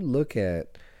when you look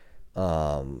at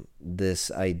this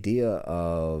idea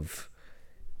of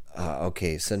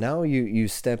okay, so now you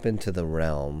step into the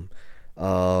realm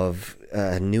of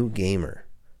a new gamer.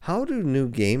 How do new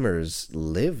gamers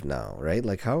live now, right?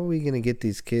 Like, how are we going to get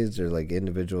these kids or like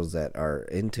individuals that are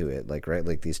into it, like, right,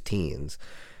 like these teens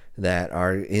that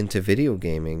are into video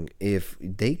gaming, if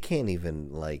they can't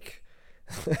even like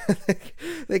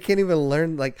they can't even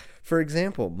learn, like, for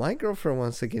example, my girlfriend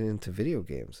wants to get into video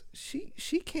games. She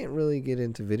can't really get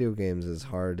into video games as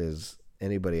hard as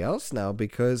anybody else now,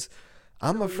 because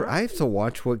I'm afraid I have to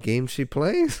watch what game she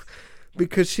plays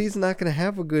because she's not going to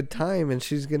have a good time and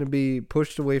she's going to be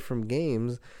pushed away from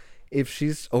games if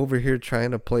she's over here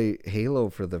trying to play Halo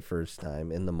for the first time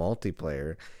in the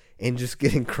multiplayer and just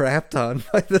getting crapped on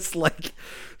by this like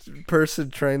person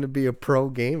trying to be a pro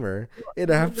gamer. It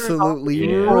absolutely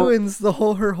ruins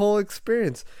her whole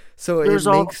experience. So there's it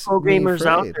all makes pro me gamers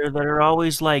out afraid. there that are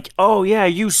always like, "Oh yeah,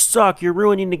 you suck. You're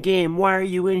ruining the game. Why are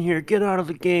you in here? Get out of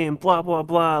the game." Blah blah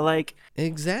blah. Like, no,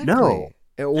 Exactly.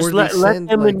 Or just they let send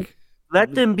them like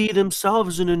let them be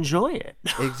themselves and enjoy it.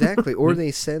 exactly, or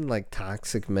they send like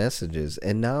toxic messages,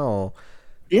 and now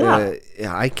Yeah.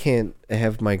 I can't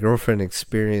have my girlfriend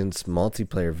experience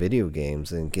multiplayer video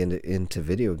games and get into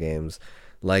video games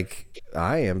like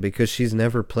I am, because she's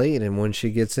never played, and when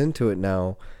she gets into it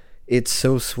now, it's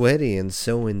so sweaty and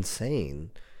so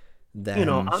insane that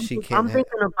I'm she I'm can't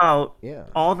thinking about yeah.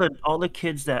 all the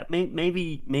kids that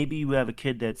maybe you have a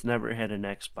kid that's never had an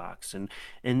Xbox,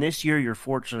 and this year you're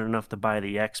fortunate enough to buy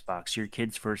the Xbox. Your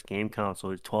kid's first game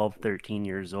console is 12, 13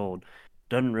 years old,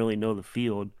 doesn't really know the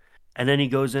field, and then he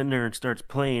goes in there and starts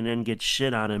playing and gets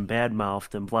shit on and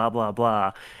badmouthed and blah blah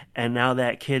blah, and now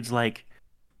that kid's like,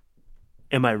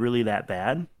 am I really that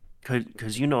bad?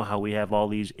 Because you know how we have all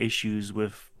these issues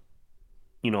with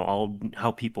all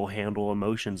how people handle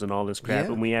emotions and all this crap,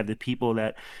 Yeah. and we have the people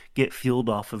that get fueled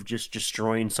off of just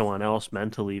destroying someone else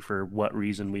mentally for what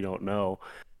reason we don't know.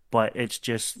 But it's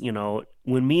just,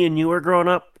 when me and you were growing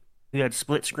up, we had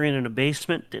split screen in a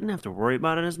basement, didn't have to worry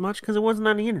about it as much because it wasn't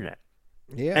on the internet.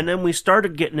 Yeah. And then we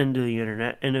started getting into the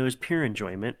internet and it was pure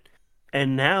enjoyment.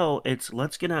 And now it's,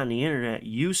 let's get on the internet.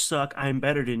 You suck, I'm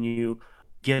better than you,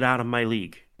 get out of my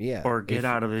league. Yeah. Or get If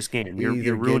out of this game. either You're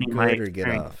get ruining my good or get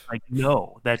experience. off. Like,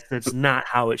 no, that's not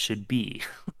how it should be.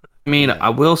 I mean, Yeah. I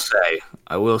will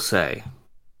say,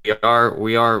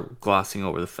 we are glossing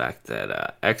over the fact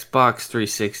that Xbox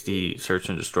 360 Search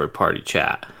and Destroy Party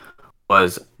Chat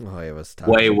was Oh, it was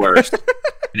way toxic. worse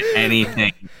than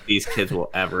anything these kids will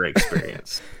ever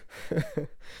experience.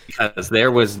 Because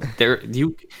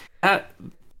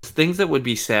things that would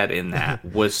be said in that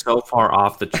was so far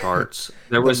off the charts.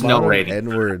 There was The no amount of rating.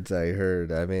 N-words I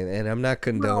heard. I mean, and I'm not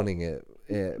condoning it.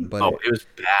 but Oh, it was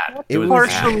bad. it It was was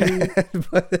bad. bad,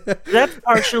 but- That's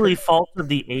partially fault of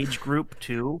the age group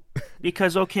too,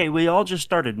 because okay, we all just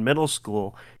started middle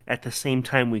school at the same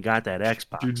time we got that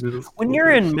Xbox. When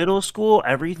you're in middle school,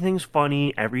 everything's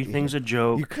funny, everything's a you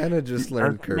joke. kind of just It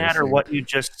learn doesn't matter cursing. what you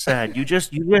just said. You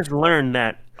just learn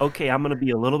that okay, I'm gonna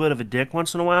be a little bit of a dick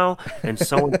once in a while, and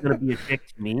someone's gonna be a dick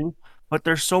to me. But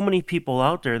there's so many people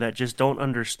out there that just don't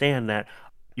understand that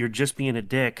you're just being a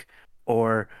dick,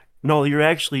 or no, you're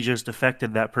actually just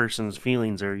affected that person's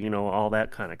feelings, or all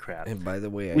that kind of crap. And by the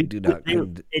way, I We do not.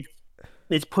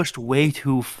 it's pushed way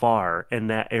too far in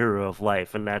that era of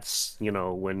life, and that's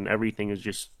when everything is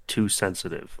just too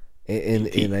sensitive.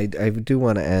 And I do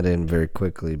want to add in very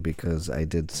quickly because I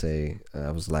did say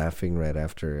I was laughing right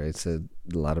after I said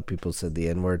a lot of people said the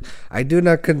N word. I do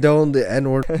not condone the N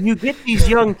word. You get these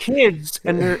young kids,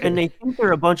 and they think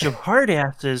they're a bunch of hard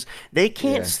asses. They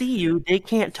can't Yeah. see you, they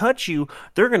can't touch you.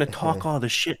 They're gonna talk all the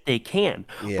shit they can.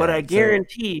 But Yeah, I so-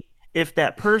 guarantee, if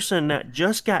that person that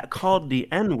just got called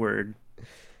the N word,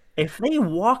 if they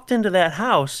walked into that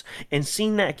house and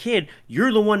seen that kid,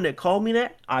 you're the one that called me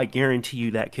that, I guarantee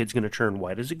you that kid's going to turn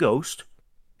white as a ghost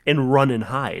and run and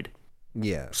hide.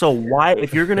 Yeah. So why,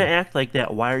 if you're going to act like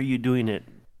that, why are you doing it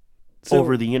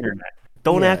over the internet?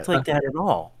 Don't yeah. act like that at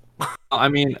all. I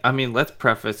mean, let's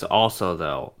preface also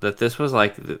though that this was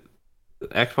like the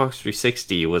Xbox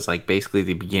 360 was like basically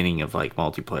the beginning of like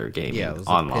multiplayer gaming Yeah, it was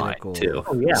the online pinnacle too. of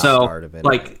Oh, yeah. So start of anything.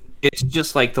 like it's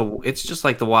just like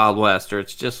the Wild West, or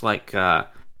it's just like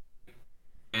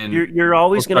and You're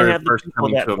always people going to started have the first people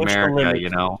coming that to push the America, limits you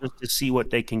know. just to see what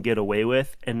they can get away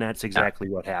with, and that's exactly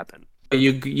what happened.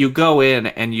 You go in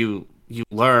and you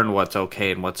learn what's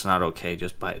okay and what's not okay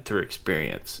just through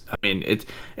experience. I mean, it's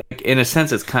in a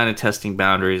sense it's kind of testing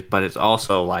boundaries, but it's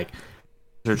also like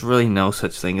there's really no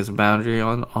such thing as a boundary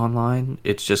online.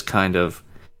 It's just kind of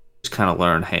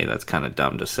learn, hey, that's kind of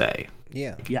dumb to say.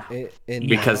 Yeah. Yeah. And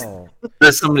Because now-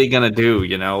 what's somebody gonna do?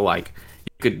 Like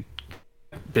you could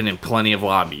been in plenty of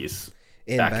lobbies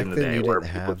and back back in the then day you where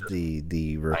didn't people have just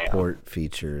the report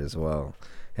feature as well.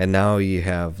 And now you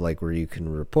have like where you can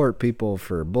report people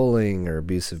for bullying or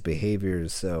abusive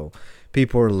behaviors. So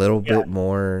people are a little bit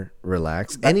more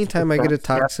relaxed. Anytime I get a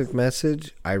toxic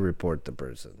message, I report the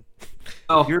person.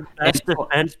 Oh, Your best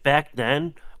defense back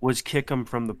then was kick them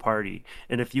from the party.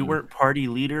 And if you weren't party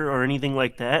leader or anything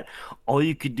like that, all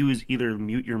you could do is either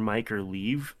mute your mic or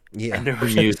leave. Yeah. And there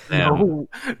was Mute just them.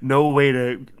 no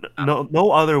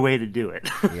other way to do it.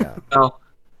 Yeah. Well,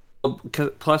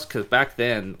 because back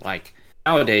then, like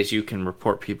nowadays, you can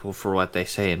report people for what they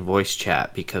say in voice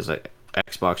chat because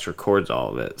Xbox records all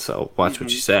of it. So watch what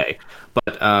you say.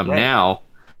 But now,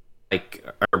 like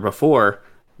or before,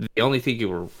 the only thing you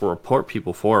would report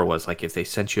people for was like if they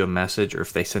sent you a message or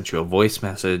if they sent you a voice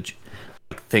message,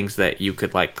 like, things that you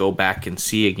could like go back and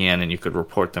see again, and you could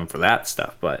report them for that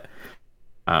stuff. But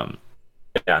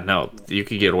yeah, no, you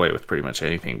could get away with pretty much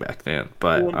anything back then.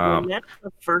 But when that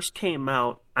stuff first came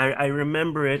out, I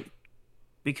remember it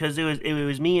because it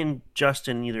was me and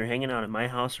Justin either hanging out at my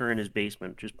house or in his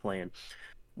basement just playing.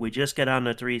 We just got on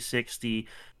the 360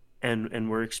 and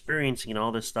we're experiencing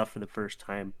all this stuff for the first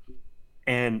time.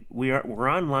 And we're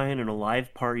online in a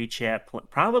live party chat,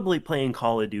 probably playing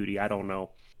Call of Duty. I don't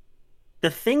know. The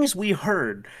things we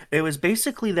heard, it was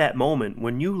basically that moment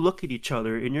when you look at each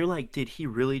other and you're like, "Did he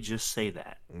really just say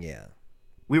that?" Yeah.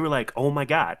 We were like, "Oh my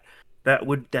god,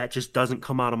 that just doesn't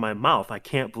come out of my mouth. I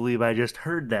can't believe I just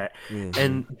heard that."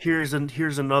 And here's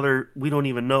another. We don't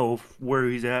even know where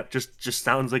he's at. Just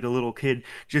sounds like a little kid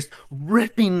just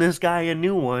ripping this guy a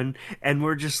new one, and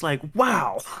we're just like,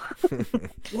 "Wow,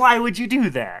 why would you do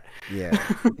that?" Yeah.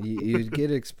 You get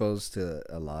exposed to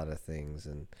a lot of things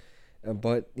and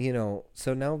but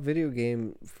so now video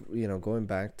game, going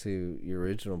back to your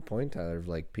original point, Tyler, of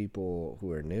like people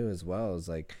who are new as well, is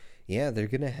like, yeah, they're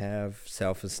gonna have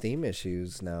self-esteem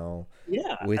issues now.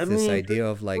 Yeah, with I this mean, idea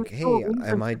of like, there's no hey,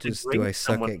 reason to do degrade I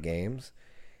suck someone. at games?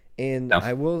 And No.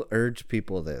 I will urge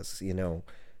people this,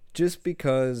 just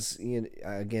because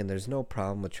again, there's no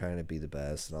problem with trying to be the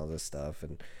best and all this stuff,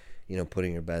 and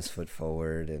putting your best foot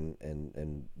forward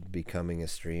and becoming a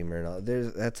streamer and all.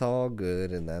 That's all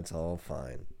good and that's all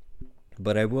fine.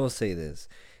 But I will say this.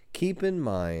 Keep in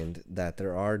mind that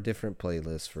there are different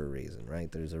playlists for a reason,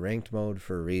 right? There's a ranked mode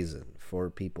for a reason for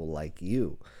people like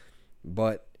you.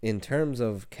 But in terms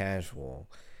of casual,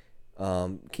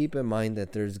 keep in mind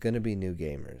that there's going to be new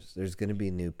gamers. There's going to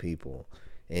be new people.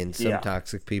 And some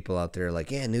toxic people out there are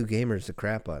like, yeah, new gamers to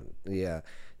crap on. Yeah.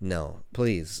 No,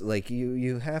 please. Like,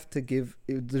 you have to give...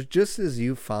 Just as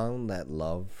you found that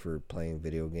love for playing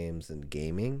video games and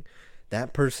gaming,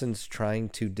 that person's trying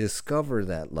to discover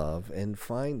that love and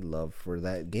find love for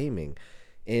that gaming.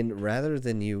 And rather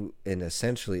than you, and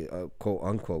essentially, quote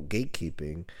unquote,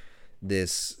 gatekeeping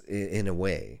this in a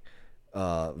way,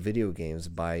 video games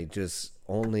by just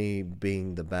only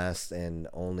being the best and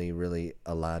only really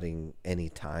allowing any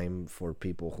time for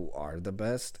people who are the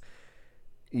best,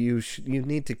 you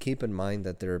need to keep in mind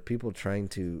that there are people trying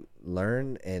to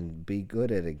learn and be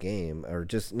good at a game, or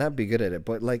just not be good at it,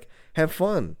 but like have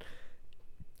fun.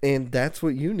 And that's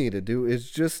what you need to do, is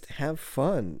just have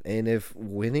fun. And if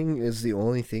winning is the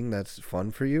only thing that's fun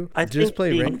for you, I just think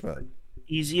play the rank mode.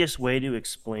 easiest way to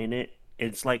explain it,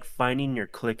 it's like finding your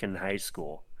clique in high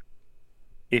school.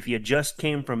 If you just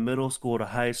came from middle school to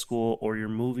high school, or you're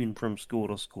moving from school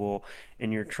to school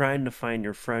and you're trying to find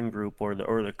your friend group or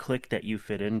the clique that you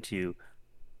fit into,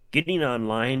 getting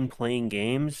online playing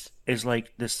games is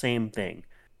like the same thing.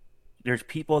 There's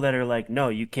people that are like, no,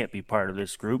 you can't be part of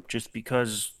this group just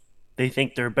because they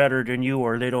think they're better than you,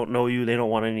 or they don't know you, they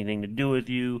don't want anything to do with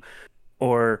you,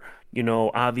 or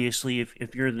obviously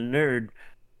if you're the nerd,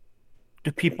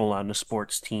 the people on the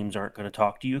sports teams aren't going to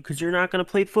talk to you because you're not going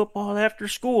to play football after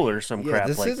school or some Yeah, crap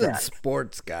this like isn't that.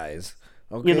 sports, guys.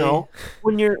 You Okay? know,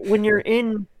 when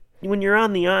you're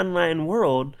on the online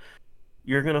world,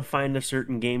 you're going to find the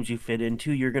certain games you fit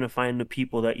into. You're going to find the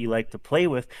people that you like to play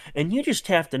with, and you just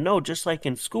have to know, just like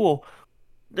in school,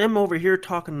 them over here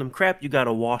talking them crap, you got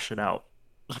to wash it out.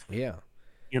 Yeah.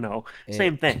 And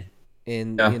Same thing.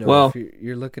 and Yeah. if Well,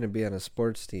 you're looking to be on a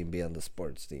sports team, be on the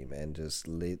sports team, and just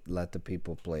let the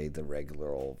people play the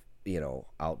regular old,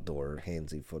 outdoor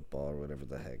handsy football or whatever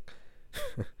the heck.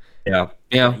 yeah.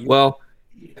 Yeah, Yeah. Well,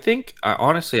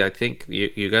 honestly, I think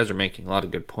you guys are making a lot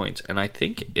of good points, and I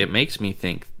think it makes me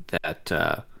think that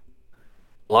a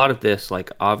lot of this,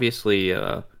 like obviously,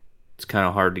 it's kind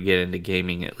of hard to get into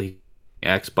gaming, at least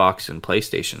Xbox and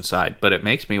PlayStation side, but it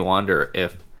makes me wonder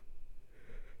if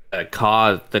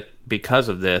because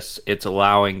of this, it's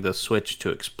allowing the Switch to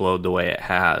explode the way it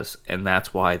has, and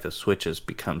that's why the Switch has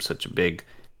become such a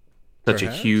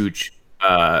Perhaps. huge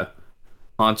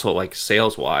console, like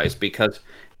sales wise. Because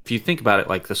if you think about it,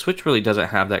 like the Switch really doesn't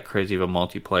have that crazy of a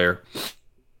multiplayer.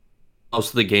 Most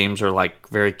of the games are like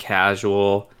very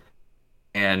casual,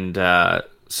 and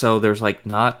so there's like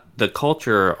not the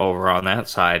culture over on that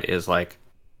side is like.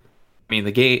 I mean,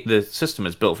 the system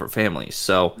is built for families,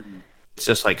 so it's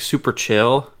just like super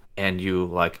chill, and you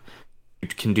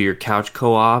can do your couch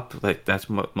co-op. Like that's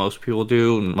what most people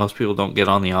do, and most people don't get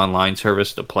on the online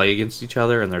service to play against each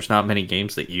other, and there's not many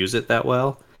games that use it that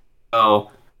well.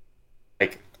 So,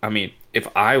 like, I mean, if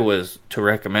I was to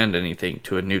recommend anything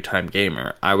to a new time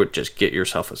gamer, I would just get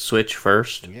yourself a Switch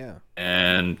first Yeah.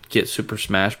 and get Super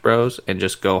Smash Bros. And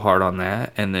just go hard on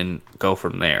that, and then go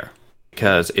from there. Yeah.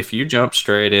 Because if you jump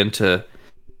straight into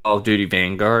Call of Duty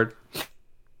Vanguard,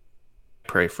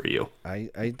 pray for you. I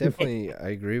definitely I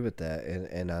agree with that,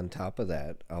 and on top of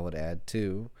that, I would add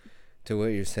too to what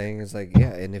you're saying is like,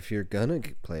 yeah, and if you're gonna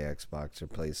play Xbox or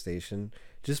PlayStation,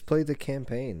 just play the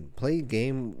campaign. Play a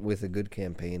game with a good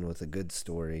campaign with a good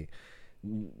story.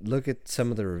 Look at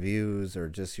some of the reviews, or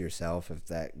just yourself, if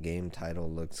that game title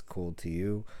looks cool to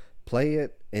you. Play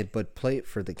it, but play it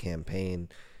for the campaign,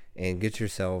 and get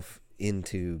yourself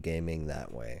into gaming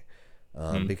that way.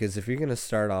 Mm. Because if you're gonna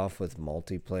start off with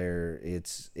multiplayer,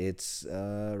 it's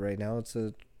right now it's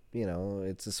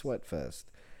a sweat fest.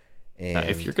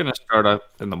 If you're And gonna start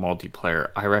up in the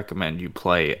multiplayer, I recommend you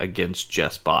play against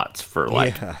just bots for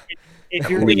like yeah, If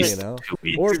at you're gonna least you know, 2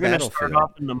 weeks. if or you're gonna start Battlefield.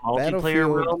 off in the multiplayer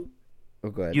Battlefield. realm, Oh,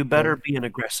 go ahead. you Go better ahead. be an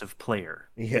aggressive player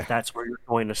Yeah, if that's where you're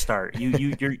going to start.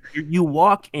 You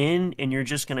walk in and you're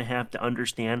just gonna have to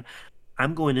understand.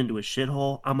 I'm going into a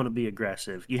shithole. I'm going to be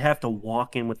aggressive. You have to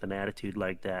walk in with an attitude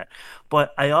like that.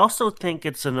 But I also think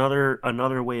it's another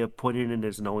way of putting it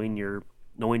is knowing your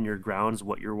grounds,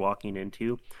 what you're walking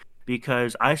into.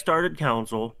 Because I started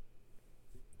console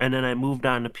and then I moved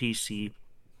on to PC,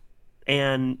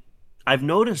 and I've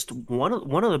noticed one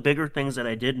of the bigger things that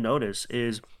I did notice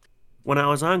is when I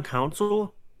was on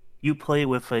console, you play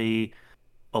with a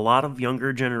lot of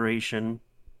younger generation,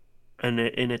 and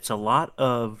it's a lot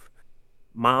of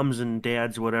moms and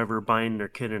dads, whatever, buying their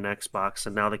kid an Xbox,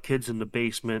 and now the kid's in the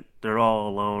basement, they're all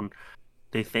alone.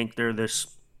 They think they're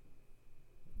this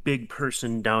big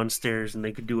person downstairs and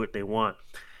they could do what they want.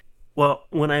 Well,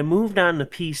 when I moved on to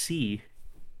PC,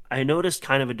 I noticed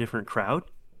kind of a different crowd.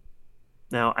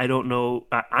 Now, I don't know,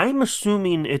 I'm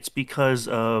assuming it's because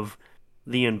of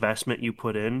the investment you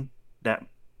put in that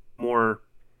more,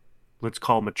 let's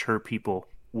call mature people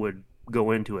would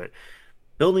go into it.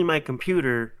 Building my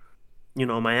computer,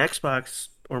 my Xbox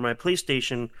or my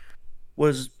PlayStation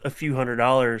was a few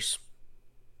 $100s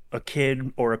a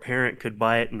kid or a parent could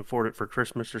buy it and afford it for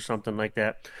Christmas or something like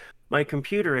that. My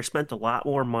computer, I spent a lot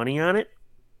more money on it.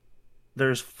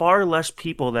 There's far less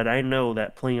people that I know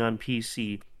that play on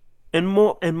PC, and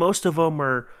most of them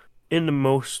are in the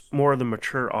most more of the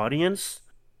mature audience.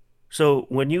 So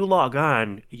when you log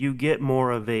on, you get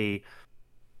more of a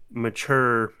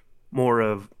mature, more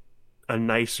of a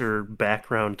nicer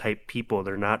background type people.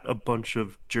 They're not a bunch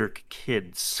of jerk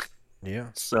kids. Yeah.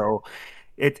 So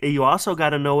you also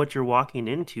got to know what you're walking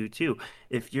into too.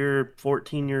 If you're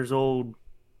 14 years old,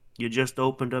 you just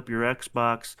opened up your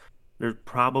Xbox, there's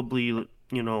probably,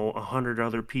 100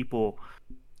 other people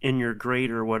in your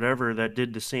grade or whatever that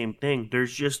did the same thing.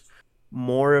 There's just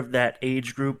more of that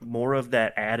age group, more of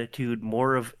that attitude,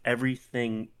 more of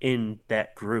everything in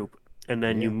that group. And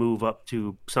then you Yeah. move up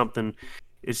to something.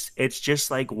 It's just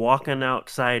like walking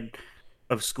outside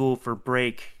of school for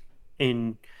break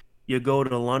and you go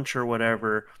to lunch or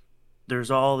whatever.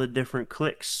 There's all the different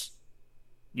cliques.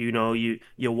 You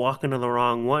walk into the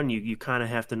wrong one, you kind of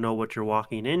have to know what you're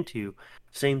walking into.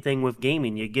 Same thing with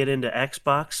gaming. You get into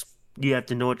Xbox, you have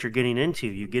to know what you're getting into.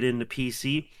 You get into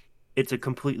PC, it's a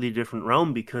completely different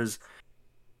realm because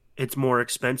it's more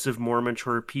expensive, more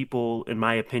mature people, in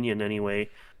my opinion anyway,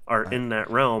 are I in that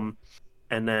realm.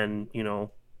 And then, you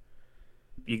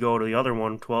go to the other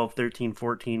one, 12, 13,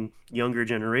 14, younger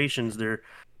generations,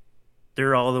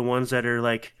 they're all the ones that are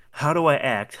like, how do I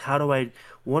act?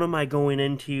 What am I going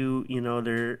into?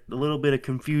 There's a little bit of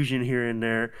confusion here and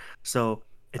there. So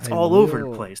it's I all over the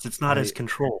will place. It's not as I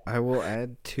controlled. I will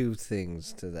add two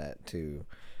things to that too.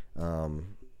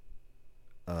 Um,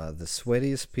 the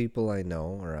sweatiest people I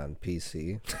know are on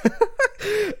PC,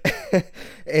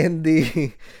 and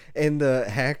the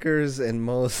hackers and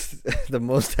most the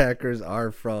most hackers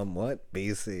are from what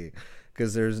PC,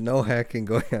 because there's no hacking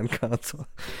going on console.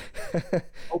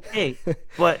 Okay,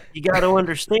 but you got to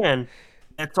understand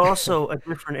that's also a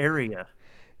different area.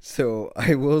 So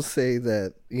I will say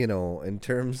that, in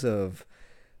terms of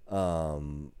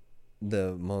um,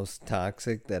 the most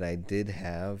toxic that I did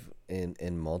have in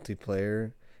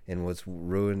multiplayer and what's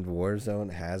ruined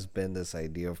Warzone has been this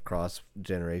idea of cross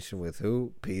generation with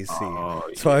who? PC. Oh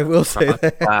So yeah, I will say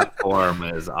that. platform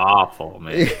is awful,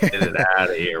 man. Get it out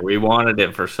of here. We wanted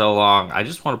it for so long. I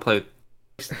just want to play with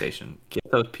PlayStation. Get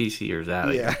those PCers out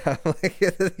of Yeah, here. I'm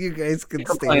like, you guys They can stay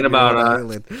complain on your about own us.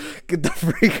 island. Get the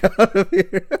freak out of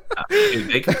here.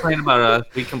 Dude, they complain about us.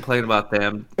 We complain about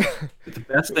them. The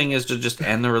best thing is to just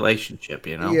end the relationship.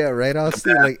 Yeah, right, Like a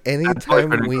Austin. bad, Like bad anytime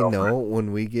boyfriend and we girlfriend. know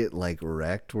when we get like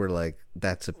wrecked, we're like,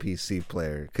 that's a PC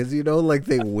player, because like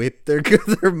they whip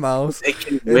their mouse. They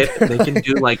can and whip. they're They can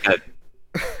do like- like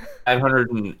a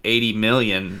 580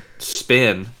 million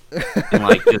spin and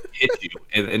like just hit you,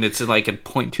 and it's like in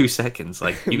 0.2 seconds.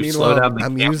 Like you slow Meanwhile, down the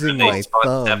I'm camera, using they my spun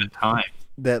thumb 7 times.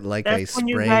 that like I That's when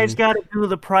you guys sprang. got to do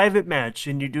the private match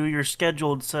and you do your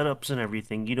scheduled setups and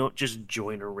everything. You don't just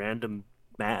join a random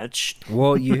match.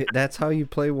 Well, that's how you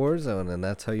play Warzone, and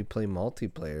that's how you play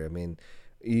multiplayer. I mean,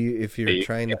 if you're You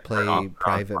trying to can turn play on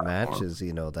private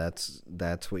cross-platform. matches,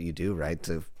 that's what you do, right?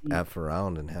 To f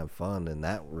around and have fun in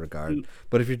that regard. You,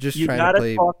 But if you're just you trying to got to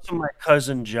play, talk to my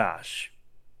cousin Josh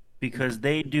because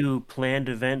they do planned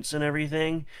events and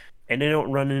everything, and they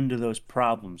don't run into those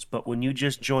problems. But when you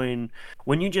just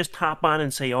hop on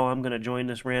and say, "Oh, I'm going to join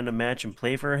this random match and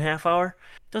play for a half hour,"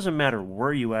 doesn't matter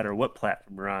where you at or what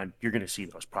platform you're on, you're going to see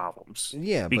those problems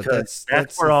yeah, but because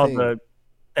that's the thing.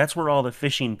 that's where all the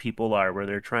fishing people are, where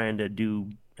they're trying to do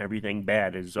everything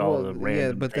bad. Is all the Well, yeah,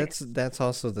 random but things. that's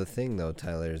also the thing though,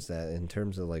 Tyler, is that in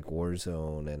terms of like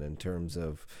Warzone and in terms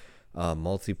of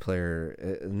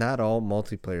multiplayer, not all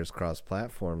multiplayers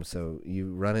cross-platform, so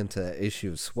you run into the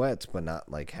issue of sweats, but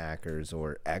not like hackers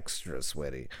or extra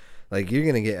sweaty. Like you're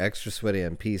gonna get extra sweaty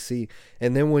on PC,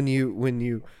 and then when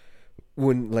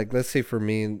like let's say for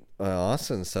me and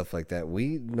Austin and stuff like that,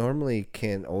 we normally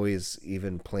can't always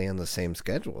even play on the same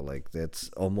schedule. Like that's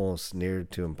almost near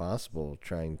to impossible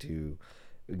trying to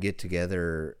get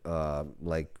together.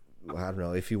 Like I don't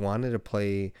know, if you wanted to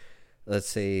play, let's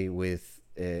say with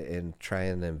and try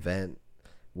an event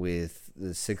with the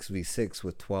 6v6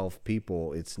 with 12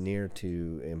 people, it's near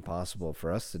to impossible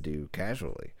for us to do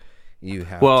casually. You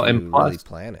have Well, and to really plus,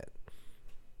 plan it.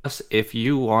 if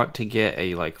you want to get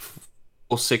a like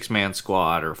full 6-man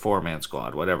squad or 4-man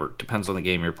squad, whatever, depends on the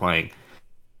game you're playing.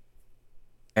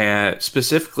 And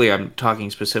specifically, I'm talking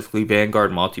specifically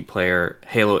Vanguard multiplayer,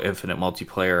 Halo Infinite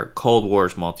multiplayer, Cold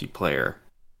Wars multiplayer.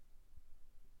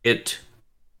 It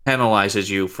penalizes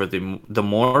you for the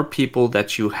more people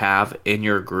that you have in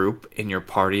your group, in your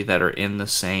party that are in the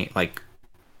same, like,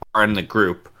 are in the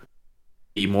group.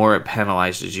 the more it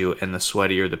penalizes you, and the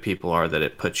sweatier the people are that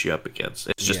it puts you up against.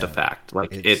 It's just a Yeah. fact.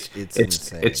 Like It's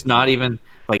insane. it's not even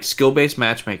like skill-based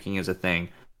matchmaking is a thing.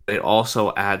 It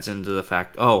also adds into the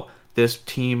fact, oh, this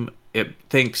team, it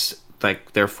thinks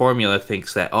like their formula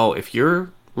thinks that, oh, if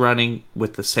you're running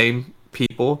with the same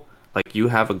people, like you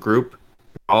have a group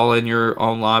all in your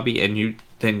own lobby, and you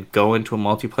then go into a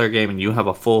multiplayer game and you have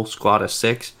a full squad of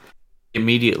 6,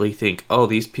 immediately think, oh,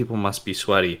 these people must be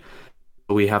sweaty.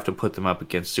 We have to put them up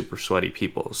against super sweaty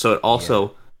people. So it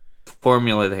also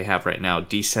formula they have right now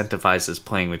decentivizes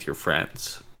playing with your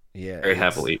friends very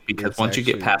heavily, because once you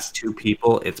get past 2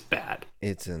 people, it's bad.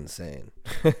 It's insane.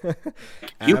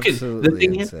 You can. The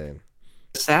thing insane.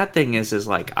 the sad thing is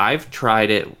like I've tried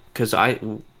it because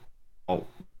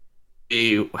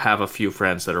we have a few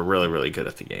friends that are really really good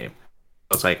at the game.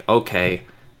 I was like, okay,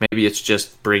 maybe it's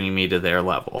just bringing me to their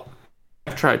level.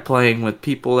 I've tried playing with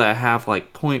people that have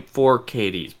like 0.4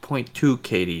 KDs, 0.2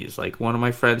 KDs. Like one of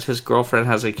my friends, his girlfriend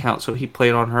has an account, so he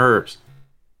played on hers.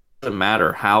 Doesn't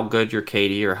matter how good your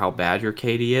KD or how bad your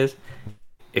KD is.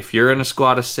 If you're in a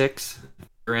squad of 6,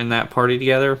 you're in that party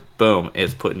together, boom,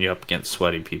 it's putting you up against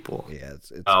sweaty people. Yeah,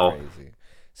 it's crazy.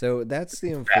 So that's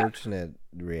the unfortunate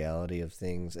reality of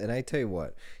things. And I tell you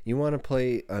what, you want to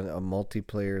play a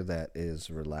multiplayer that is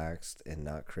relaxed and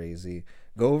not crazy,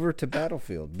 go over to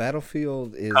Battlefield.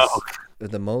 Battlefield is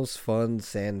the most fun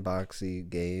sandboxy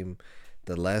game,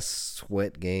 the less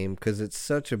sweat game, because it's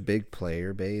such a big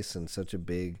player base and such a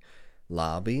big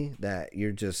lobby that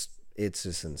it's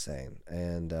just insane.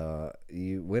 And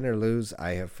you win or lose,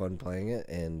 I have fun playing it.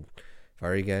 And if I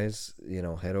were you guys,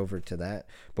 head over to that.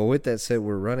 But with that said,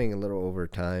 we're running a little over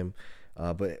time.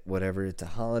 But whatever, it's a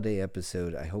holiday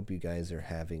episode. I hope you guys are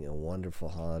having a wonderful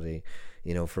holiday.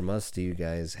 From us to you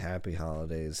guys, happy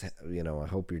holidays. I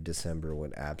hope your December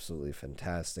went absolutely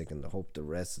fantastic, and I hope the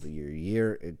rest of your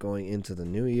year going into the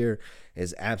new year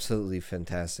is absolutely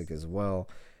fantastic as well.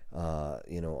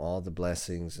 All the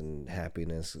blessings and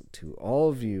happiness to all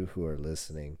of you who are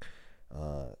listening.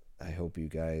 I hope you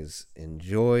guys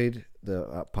enjoyed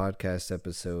the podcast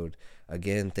episode.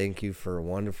 Again, thank you for a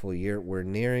wonderful year. We're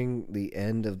nearing the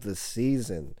end of the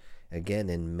season. Again,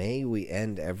 in May, we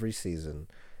end every season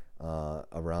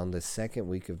around the second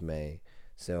week of May.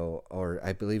 So, or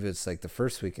I believe it's like the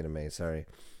first weekend of May, sorry.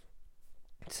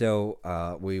 So,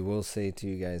 we will say to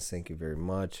you guys, thank you very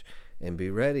much. And be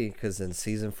ready, because in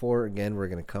season 4, again, we're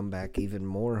going to come back even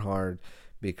more hard.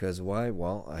 Because why?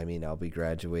 Well, I'll be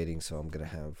graduating, so I'm going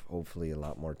to have hopefully a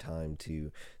lot more time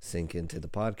to sink into the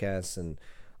podcast and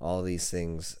all these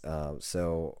things.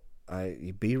 So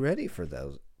be ready for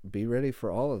those. Be ready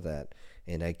for all of that.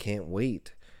 And I can't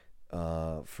wait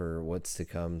for what's to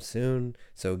come soon.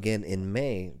 So again, in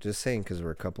May, just saying, because we're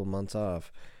a couple months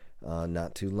off,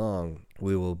 not too long,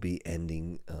 we will be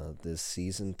ending this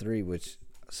season 3, which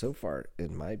so far,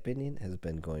 in my opinion, has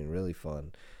been going really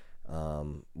fun.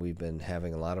 We've been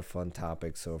having a lot of fun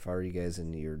topics. So if I were you guys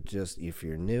and if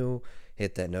you're new,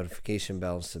 hit that notification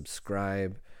bell,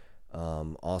 subscribe.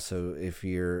 Also, if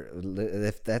you're on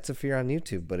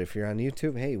YouTube, but if you're on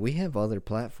YouTube, hey, we have other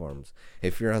platforms.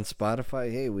 If you're on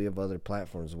Spotify, hey, we have other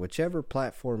platforms. Whichever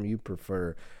platform you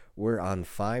prefer, we're on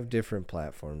 5 different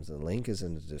platforms. The link is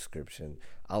in the description.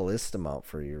 I'll list them out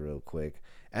for you real quick.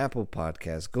 Apple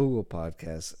Podcasts, Google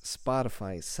Podcasts,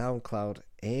 Spotify, SoundCloud,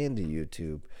 and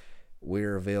YouTube.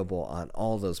 We're available on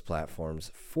all those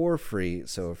platforms for free.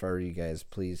 So if I were you guys,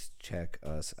 please check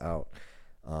us out.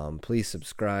 Please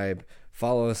subscribe.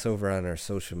 Follow us over on our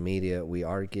social media. We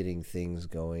are getting things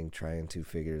going, trying to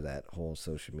figure that whole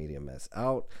social media mess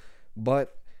out.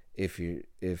 But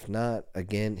if not,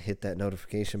 again, hit that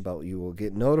notification bell. You will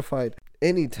get notified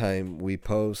anytime we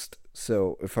post.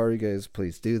 So if I were you guys,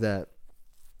 please do that.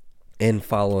 And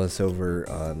follow us over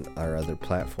on our other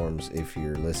platforms if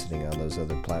you're listening on those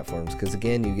other platforms. Because,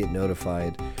 again, you get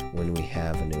notified when we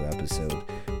have a new episode.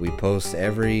 We post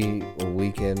every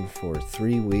weekend for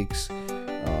 3 weeks,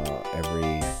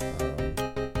 every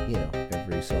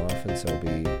so often. So it'll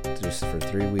be just for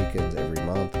 3 weekends every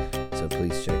month. So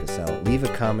please check us out. Leave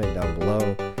a comment down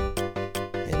below.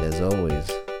 And as always,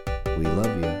 we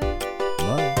love you.